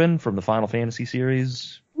Ultima weapon from the Final Fantasy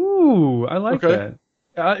series. Ooh, I like Okay.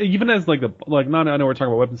 that. Even as not I know we're talking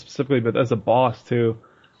about weapons specifically, but as a boss too,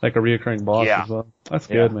 like a reoccurring boss Yeah. as well. That's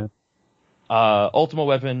Yeah. good, man. Ultima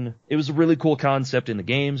weapon, it was a really cool concept in the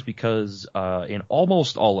games because, in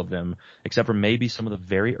almost all of them, except for maybe some of the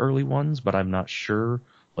very early ones, but I'm not sure,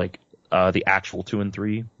 like, the actual 2 and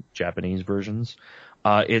 3 Japanese versions,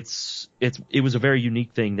 it was a very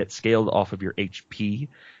unique thing that scaled off of your HP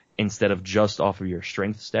instead of just off of your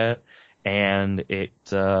strength stat, and it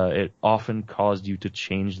often caused you to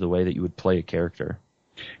change the way that you would play a character.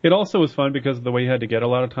 It also was fun because of the way you had to get a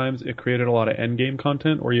lot of times. It created a lot of end game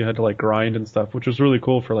content where you had to like grind and stuff, which was really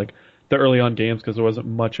cool for like the early on games because there wasn't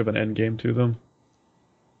much of an end game to them.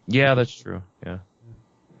 Yeah, that's true. Yeah.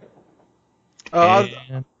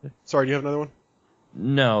 And- Sorry, do you have another one?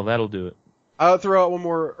 no, that'll do it. I'll throw out one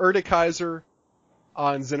more. Erdekaiser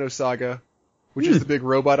on Xenosaga, which is the big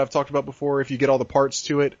robot I've talked about before. If you get all the parts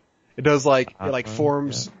to it, it does it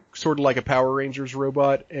forms sort of like a Power Rangers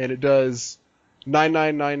robot, and it does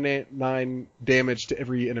 9999 damage to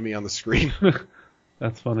every enemy on the screen.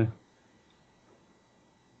 That's funny.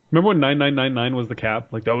 Remember when 9999 was the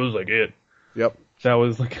cap? Like that was like it. Yep. That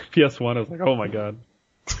was like PS1. I was like, oh my god.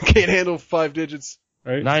 Can't handle 5 digits.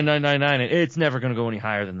 Right? 9999, it's never gonna go any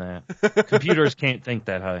higher than that. Computers can't think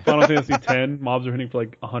that high. Final Fantasy X, mobs are hitting for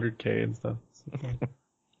like 100k and stuff.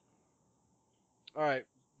 All right,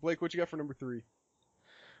 Blake, what you got for number 3?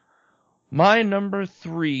 My number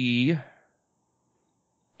 3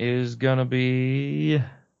 is gonna be...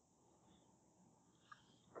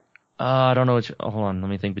 I don't know which... hold on, let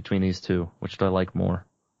me think between these two. Which do I like more?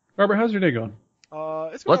 Robert, how's your day going?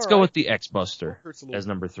 It's going Let's go with the X-Buster Hurts a little. as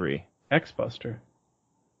number 3. X-Buster.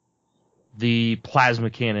 The plasma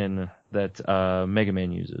cannon that Mega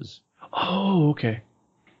Man uses. Oh, okay.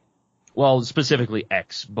 Well, specifically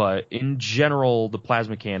X, but in general, the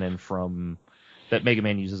plasma cannon that Mega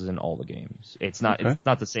Man uses in all the games. It's not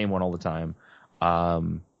the same one all the time.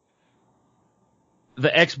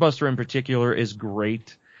 The X Buster in particular is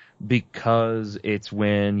great because it's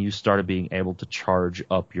when you started being able to charge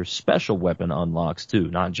up your special weapon unlocks too,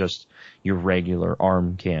 not just your regular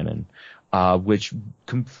arm cannon, which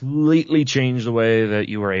completely changed the way that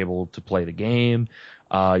you were able to play the game.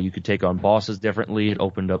 You could take on bosses differently. It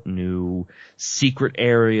opened up new secret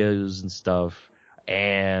areas and stuff.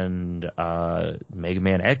 And Mega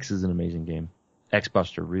Man X is an amazing game. X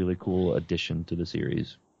Buster, really cool addition to the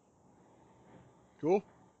series. Cool.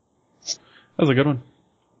 That was a good one.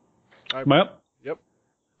 Am I up? Yep.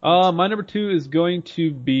 My number 2 is going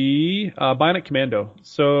to be Bionic Commando.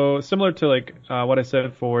 So similar to like what I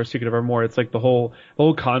said for Secret of Evermore, it's like the whole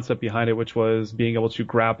concept behind it, which was being able to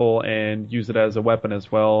grapple and use it as a weapon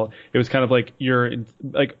as well. It was kind of like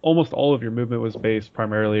like almost all of your movement was based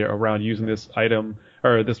primarily around using this item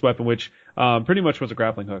or this weapon, which pretty much was a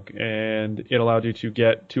grappling hook, and it allowed you to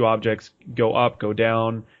get two objects, go up, go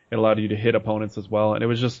down. It allowed you to hit opponents as well, and it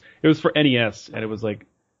was for NES, and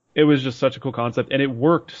it was just such a cool concept, and it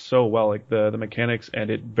worked so well, like the mechanics, and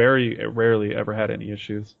it rarely ever had any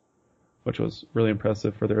issues, which was really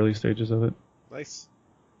impressive for the early stages of it. Nice.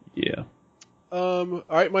 Yeah. All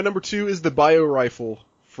right, my number 2 is the Bio Rifle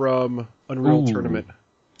from Unreal Tournament.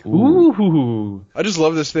 Ooh. I just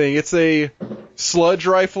love this thing. It's a sludge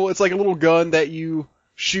rifle. It's like a little gun that you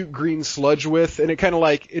shoot green sludge with, and it kind of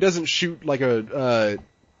like, it doesn't shoot like a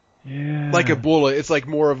bullet. It's like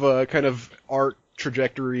more of a kind of art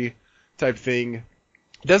trajectory type thing.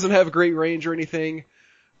 It doesn't have great range or anything,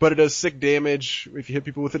 but it does sick damage if you hit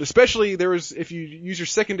people with it. Especially if you use your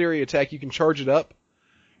secondary attack, you can charge it up,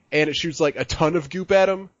 and it shoots like a ton of goop at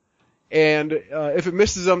them. And if it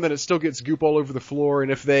misses them, then it still gets goop all over the floor,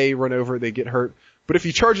 and if they run over it, they get hurt. But if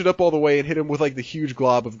you charge it up all the way and hit them with like the huge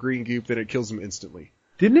glob of green goop, then it kills them instantly.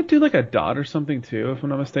 Didn't it do like a dot or something too, if I'm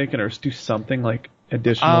not mistaken, or do something like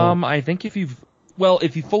additional? I think if you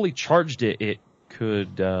fully charged it, it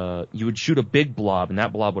could you would shoot a big blob, and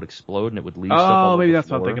that blob would explode, and it would leave stuff all over maybe the that's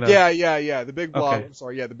floor. what I'm thinking of. Yeah. The big blob. Okay. I'm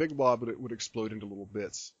sorry. Yeah, the big blob would explode into little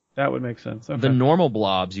bits. That would make sense. Okay. The normal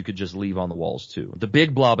blobs you could just leave on the walls too. The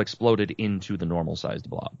big blob exploded into the normal sized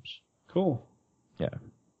blobs. Cool. Yeah.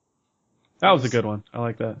 That was a good one. I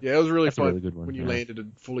like that. Yeah, it was really That's a fun really good one, when you landed a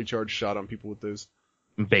fully charged shot on people with those.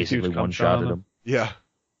 Basically Huge one shot at them. Yeah.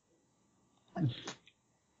 All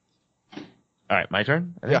right, my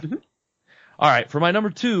turn? Yeah. All right, for my number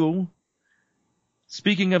 2,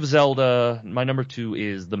 speaking of Zelda, my number 2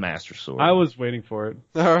 is the Master Sword. I was waiting for it.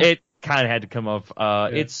 It kind of had to come up.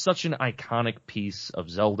 It's such an iconic piece of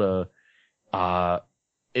Zelda.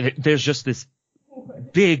 There's just this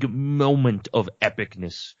big moment of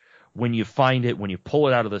epicness when you find it, when you pull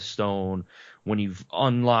it out of the stone, when you've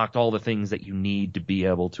unlocked all the things that you need to be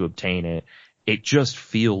able to obtain it. It just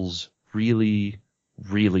feels really,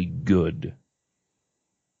 really good.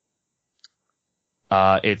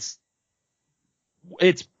 It's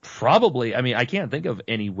probably, I mean, I can't think of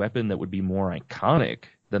any weapon that would be more iconic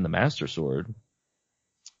than the Master Sword.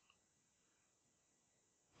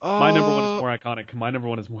 My number 1 is more iconic. My number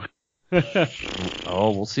 1 is more.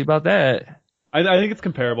 Oh, we'll see about that. I think it's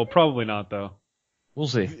comparable. Probably not though. We'll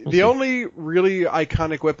see. The only really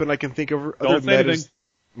iconic weapon I can think of other Don't than say that anything. is,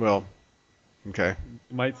 well, okay.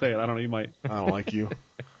 You might say it. I don't know. You might. I don't like you.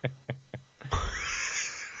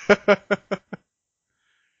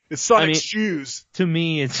 It's Sonic's shoes. To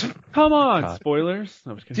me, it's Come on, God. spoilers.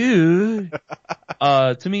 No, I'm just kidding. dude.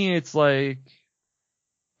 To me, it's like,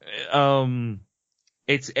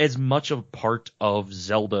 it's as much a part of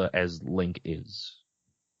Zelda as Link is.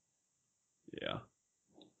 Yeah.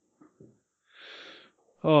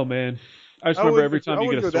 Oh man, I just remember every time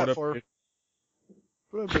you get a sword upgrade.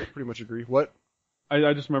 But I pretty much agree. What?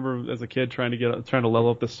 I just remember as a kid trying to level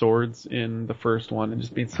up the swords in the first one and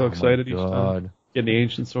just being so excited each time. Getting the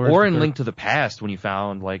ancient swords. Or in Link to the Past when you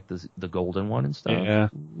found like the golden one and stuff. Yeah.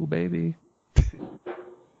 Ooh, baby.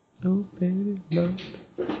 Oh, baby. Love.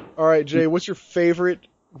 All right, Jay. What's your favorite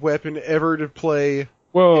weapon ever to play?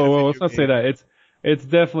 Whoa! Let's not say that. It's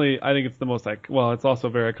definitely. I think it's the most well. It's also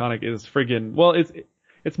very iconic. Is friggin' well.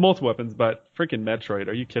 It's multiple weapons, but friggin' Metroid.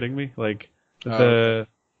 Are you kidding me? Like yeah.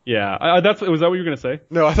 Was that what you were gonna say?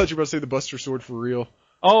 No, I thought you were about to say the Buster Sword for real.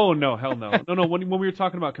 Oh no, hell no, no. When we were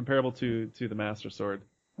talking about comparable to the Master Sword,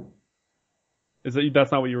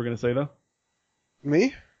 that's not what you were gonna say though?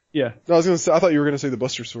 Me? Yeah. No, I was gonna say. I thought you were gonna say the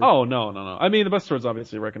Buster Sword. Oh, no. I mean, the Buster Sword's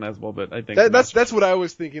obviously recognizable, but I think... That's what I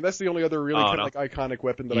was thinking. That's the only other really kind of like iconic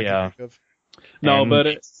weapon that I Yeah. can think of. No, And but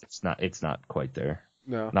it's not quite there.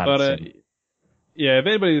 No. Not But, the same. yeah, if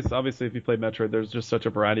anybody's, obviously, if you play Metroid, there's just such a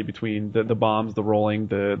variety between the bombs, the rolling,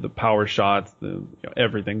 the power shots,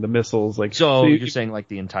 everything, the missiles, like... So you- you're saying like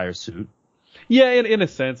the entire suit? Yeah, in a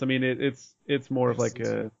sense. I mean, it's more of like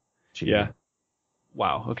a... Cheating. Yeah.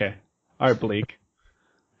 Wow, okay. Alright, Blake.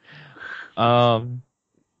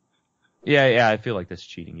 Yeah, I feel like that's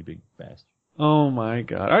cheating, you big bastard. Oh my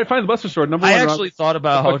god. Alright, fine, the Buster Sword, number I one. actually thought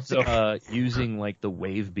about Fuck using like the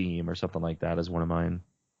wave beam or something like that as one of mine.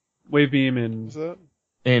 Wave Beam and... Is that?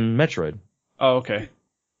 In Metroid. Oh, okay.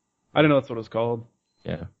 I didn't know that's what it was called.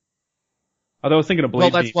 Yeah. Although I was thinking of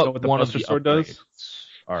Blade Well, that's Beam. You know what the one of Buster the Sword does? upgrades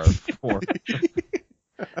are for. When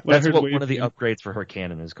I That's heard what Wave one of the Beam. upgrades for her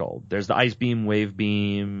cannon is called. There's the ice beam, wave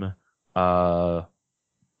beam,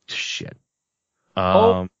 shit.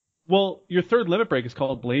 Oh. Well, your third limit break is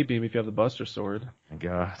called Blade Beam if you have the Buster Sword. My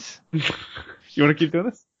God. You want to keep doing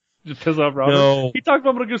this? Just piss off Robert? No. He talked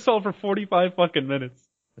about Metal Gear Solid for 45 fucking minutes.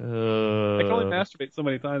 I can only Uh, masturbate so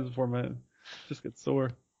many times before my just get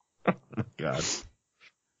sore. God.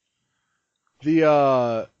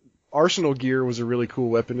 The Arsenal gear was a really cool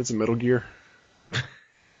weapon. It's a Metal Gear.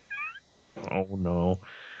 Oh no.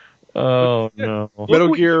 Oh no. Metal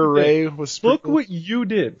what Gear you did. Array was pretty Look cool. what you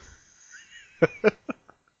did.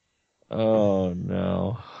 Oh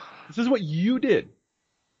no. This is what you did.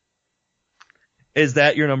 Is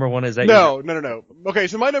that your number one? Is that No. Okay,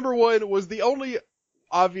 so my number one was the only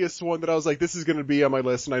obvious one that I was like, this is going to be on my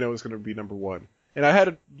list, and I know it's going to be number one. And I had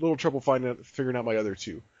a little trouble figuring out my other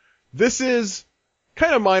two. This is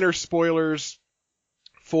kind of minor spoilers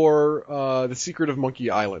for The Secret of Monkey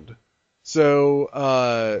Island.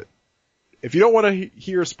 So, if you don't want to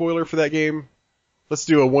hear a spoiler for that game, let's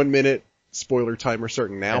do a 1 minute spoiler timer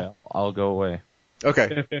starting now. Yeah, I'll go away.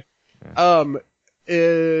 Okay.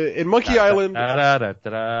 In Monkey Island, do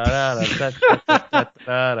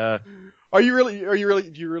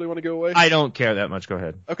you really want to go away? I don't care that much. Go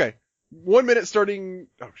ahead. Okay. 1 minute starting,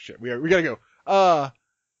 oh shit, we gotta go.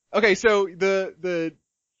 Okay, so the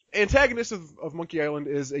antagonist of Monkey Island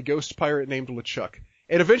is a ghost pirate named LeChuck.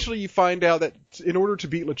 And eventually you find out that in order to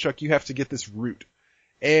beat LeChuck, you have to get this root.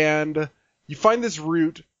 And you find this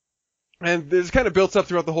root, and it's kind of built up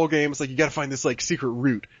throughout the whole game. It's like you gotta find this like secret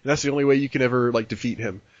root. And that's the only way you can ever like defeat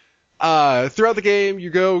him. Throughout the game, you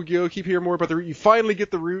go keep hearing more about the root. You finally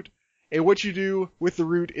get the root. And what you do with the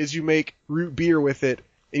root is you make root beer with it,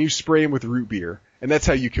 and you spray him with root beer. And that's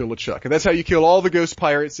how you kill LeChuck. And that's how you kill all the ghost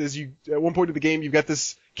pirates, is at one point in the game, you've got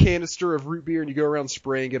this canister of root beer, and you go around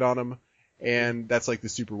spraying it on them. And that's like the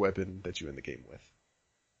super weapon that you end the game with.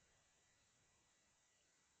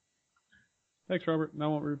 Thanks, Robert. Now I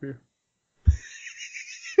want root beer.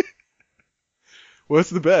 Well, it's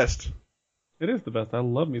the best. It is the best. I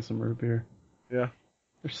love me some root beer. Yeah.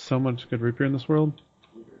 There's so much good root beer in this world.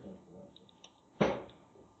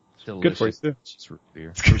 Delicious. Good for you, too. It's just root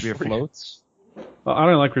beer. good Root beer for you. floats. Well, I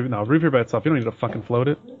don't like root beer. No, root beer by itself. You don't need to fucking float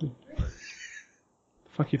it. The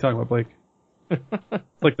fuck are you talking about, Blake?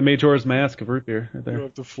 It's like the Majora's Mask of root beer right You there. don't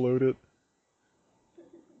have to float it.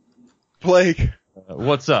 Blake,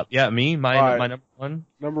 What's up? Yeah, me? All right. My number one?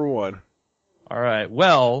 number one. Alright,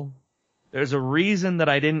 well, there's a reason that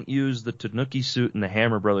I didn't use the Tanuki suit and the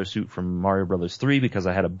Hammer Brother suit from Mario Brothers 3 because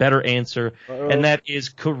I had a better answer, Uh-oh. and that is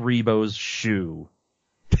Karibo's shoe.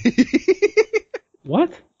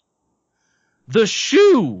 What? The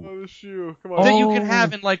shoe! Oh, the shoe. Come That on. you can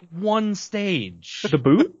have in like one stage. The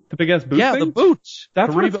boot? The big ass boot Yeah, thing? the boot.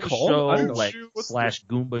 That's what it's Karibo's called? show, I didn't know. like, What's the- slash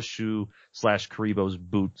Goomba shoe, slash Karibo's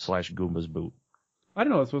boot, slash Goomba's boot. I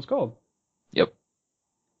didn't know that's what it's called. Yep.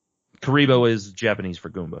 Karibo is Japanese for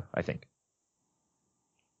Goomba, I think.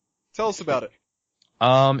 Tell us about it.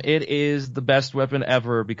 It is the best weapon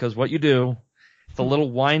ever because what you do, it's a little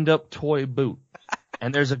wind-up toy boot,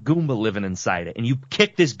 and there's a Goomba living inside it, and you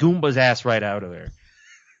kick this Goomba's ass right out of there.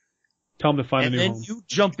 Tell him to find And a new then home. you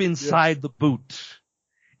jump inside the boot,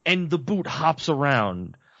 and the boot hops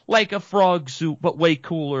around like a frog suit, but way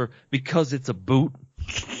cooler because it's a boot.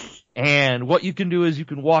 And what you can do is you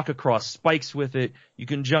can walk across spikes with it, you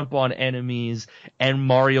can jump on enemies, and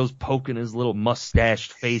Mario's poking his little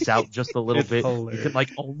mustached face out just a little It's bit. hilarious. You can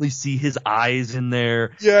like only see his eyes in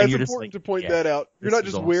there. Yeah, and it's you're just important like, to point yeah, that out. You're this not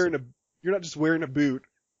is just awesome. you're not just wearing a boot.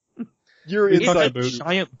 You're It's It's inside a the boot.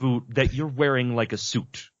 giant boot that you're wearing like a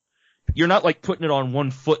suit. You're not like putting it on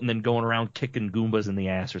one foot and then going around kicking Goombas in the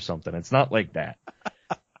ass or something. It's not like that.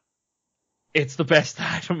 It's the best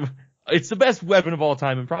item. It's the best weapon of all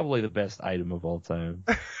time and probably the best item of all time.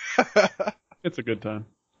 It's a good time.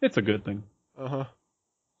 It's a good thing. Uh-huh.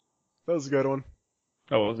 That was a good one.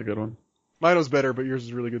 Oh, it was a good one. Mine was better, but yours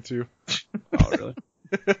is really good too. Oh, really?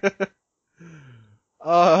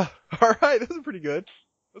 Alright, that's pretty good.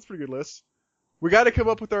 That's a pretty good list. We gotta come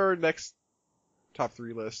up with our next top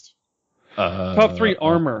 3 list. Top 3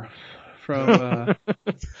 armor from,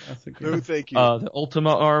 Classic No, Games. thank you. The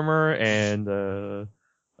Ultima armor and the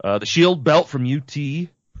shield belt from UT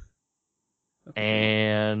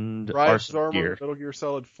and Raiden's Arsenal armor, gear. Metal Gear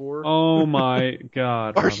Solid 4. Oh my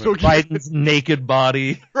god. Arsenal Robert. gear. Raiden's naked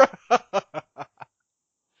body.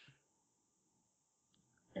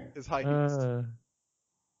 His high heels.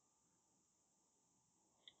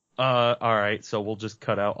 Alright, so we'll just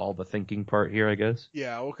cut out all the thinking part here, I guess.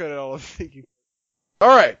 Yeah, we'll cut it all of thinking.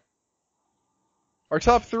 Alright. Our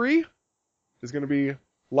top 3 is going to be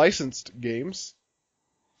licensed games,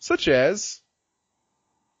 such as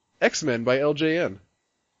X-Men by LJN.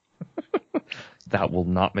 That will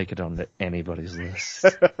not make it onto anybody's list.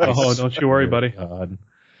 Oh, don't you worry, buddy. God.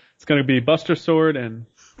 It's gonna be Buster Sword and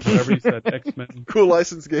whatever you said, X-Men. Cool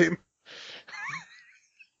license game.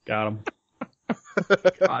 Got him.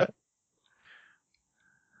 God.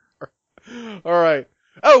 Alright.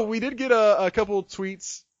 Oh, we did get a couple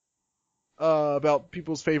tweets about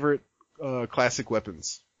people's favorite classic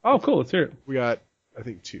weapons. Oh, cool. Let's hear it. We got, I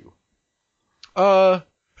think, 2.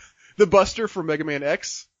 The Buster from Mega Man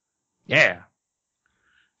X. Yeah.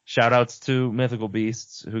 Shout outs to Mythical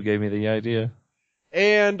Beasts who gave me the idea.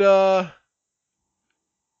 And, that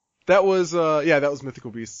was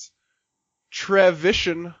Mythical Beasts.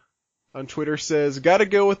 Trevision on Twitter says, gotta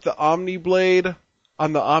go with the Omni Blade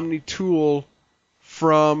on the Omni Tool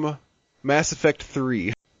from Mass Effect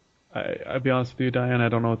 3. I'll be honest with you, Diane, I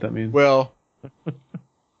don't know what that means. Well,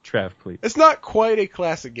 Trav, please. it's not quite a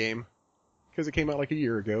classic game, because it came out like a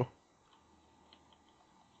year ago.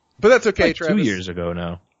 But that's okay, Like Travis. 2 years ago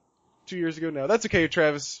now. 2 years ago now. That's okay,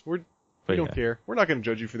 Travis. We But don't yeah, care. We're not going to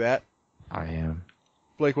judge you for that. I am.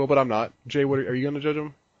 Blake will, but I'm not. Jay, are you going to judge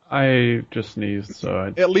him? I just sneezed,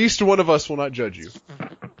 so At least one of us will not judge you.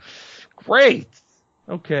 Great!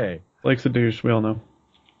 Okay. Blake's a douche, we all know.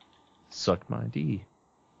 Suck my D.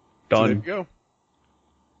 So there you Done. go.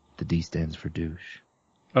 The D stands for douche.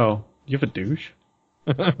 Oh, you have a douche?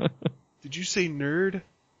 Did you say nerd?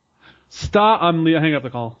 Stop, hang up the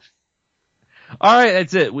call. Alright,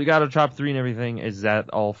 that's it. We got our top 3 and everything. Is that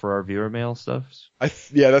all for our viewer mail stuff?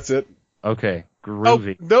 Yeah, that's it. Okay.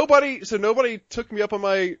 Groovy. Oh, nobody took me up on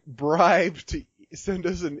my bribe to send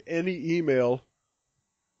us any email,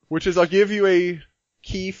 which is I'll give you a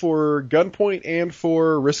key for Gunpoint and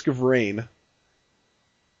for Risk of Rain.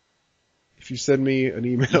 If you send me an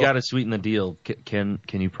email. You gotta sweeten the deal. Can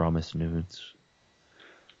you promise nudes?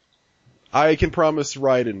 I can promise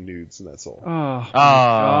Raiden nudes, and that's all. Oh, my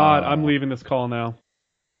God, I'm leaving this call now.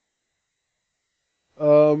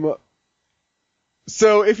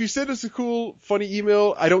 So if you send us a cool, funny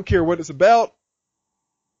email, I don't care what it's about.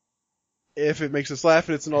 If it makes us laugh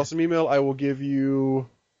and it's an awesome email, I'll give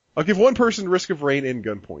one person Risk of Rain and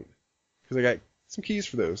Gunpoint. Cause I got some keys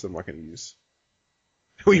for those that I'm not gonna use.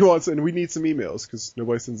 We need some emails, cause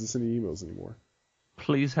nobody sends us any emails anymore.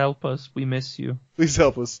 Please help us. We miss you. Please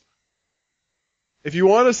help us. If you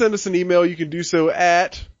want to send us an email, you can do so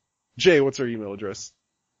at Jay, what's our email address?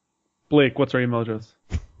 Blake, what's our email address?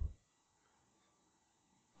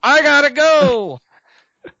 I gotta go!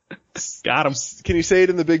 Got him. Can you say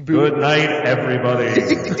it in the big boom? Good night, everybody.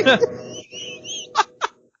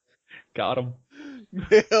 Got him.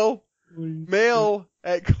 Mail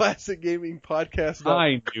at classicgamingpodcast.com.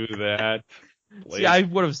 I knew that. See, I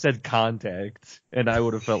would have said contact, and I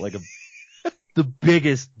would have felt like the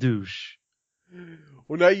biggest douche.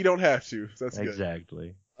 Well, now you don't have to. So that's good.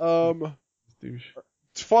 Exactly. Douche.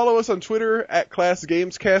 Follow us on Twitter at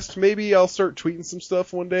ClassGamesCast. Maybe I'll start tweeting some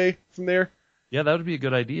stuff one day from there. Yeah, that would be a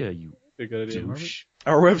good idea, you A good idea, douche.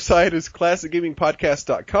 Our website is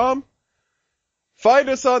classicgamingpodcast.com. Find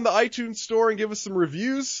us on the iTunes store and give us some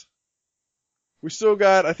reviews. We still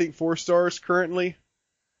got, I think, 4 stars currently.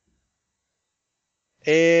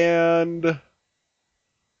 And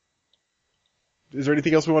is there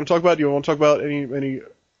anything else we want to talk about? Do you want to talk about any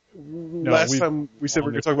last time we said we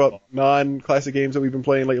were going to talk about non-classic games that we've been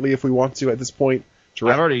playing lately if we want to at this point?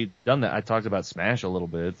 I've already done that. I talked about Smash a little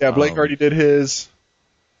bit. Yeah, Blake already did his.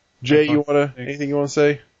 Jay, anything you want to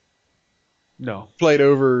say? No. Played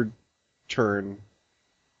Overturn.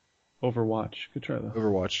 Overwatch. Good try though.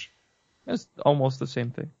 Overwatch. That's almost the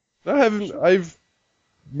same thing. I have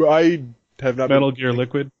not. Metal Gear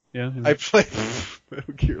Liquid. Yeah. I played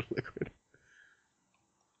Metal Gear Liquid.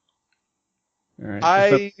 All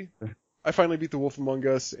right. I finally beat The Wolf Among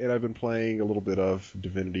Us, and I've been playing a little bit of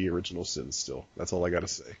Divinity Original Sin still. That's all I gotta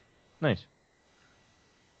say. Nice.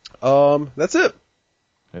 That's it.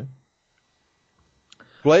 Okay.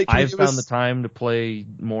 Blake, can you I've give found us... the time to play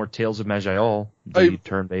more Tales of Majora, the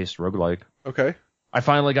turn-based roguelike. Okay. I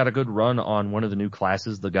finally got a good run on one of the new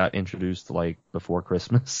classes that got introduced like before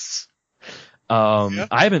Christmas. Yeah.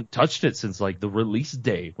 I haven't touched it since like the release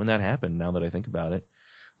day when that happened. Now that I think about it,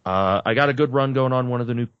 I got a good run going on one of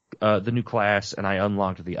the new class, and I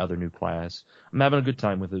unlocked the other new class. I'm having a good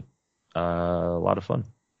time with it. A lot of fun.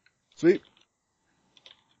 Sweet.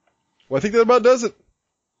 Well, I think that about does it.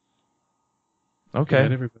 Okay.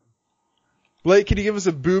 Yeah, Blake, can you give us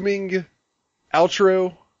a booming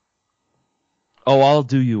outro? Oh, I'll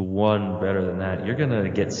do you one better than that. You're gonna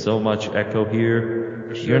get so much echo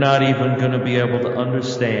here, you're not even gonna be able to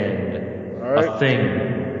understand a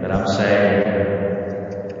thing that I'm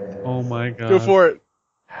saying. Oh my god. Go for it.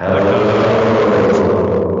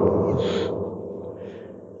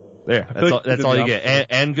 There, that's all you get.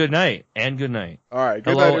 And good night. And good night. All right.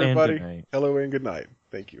 Good Hello night, everybody. and good night. Hello and good night.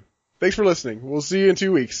 Thank you. Thanks for listening. We'll see you in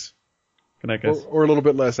 2 weeks. Good night, guys. Or a little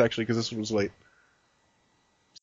bit less, actually, because this one was late.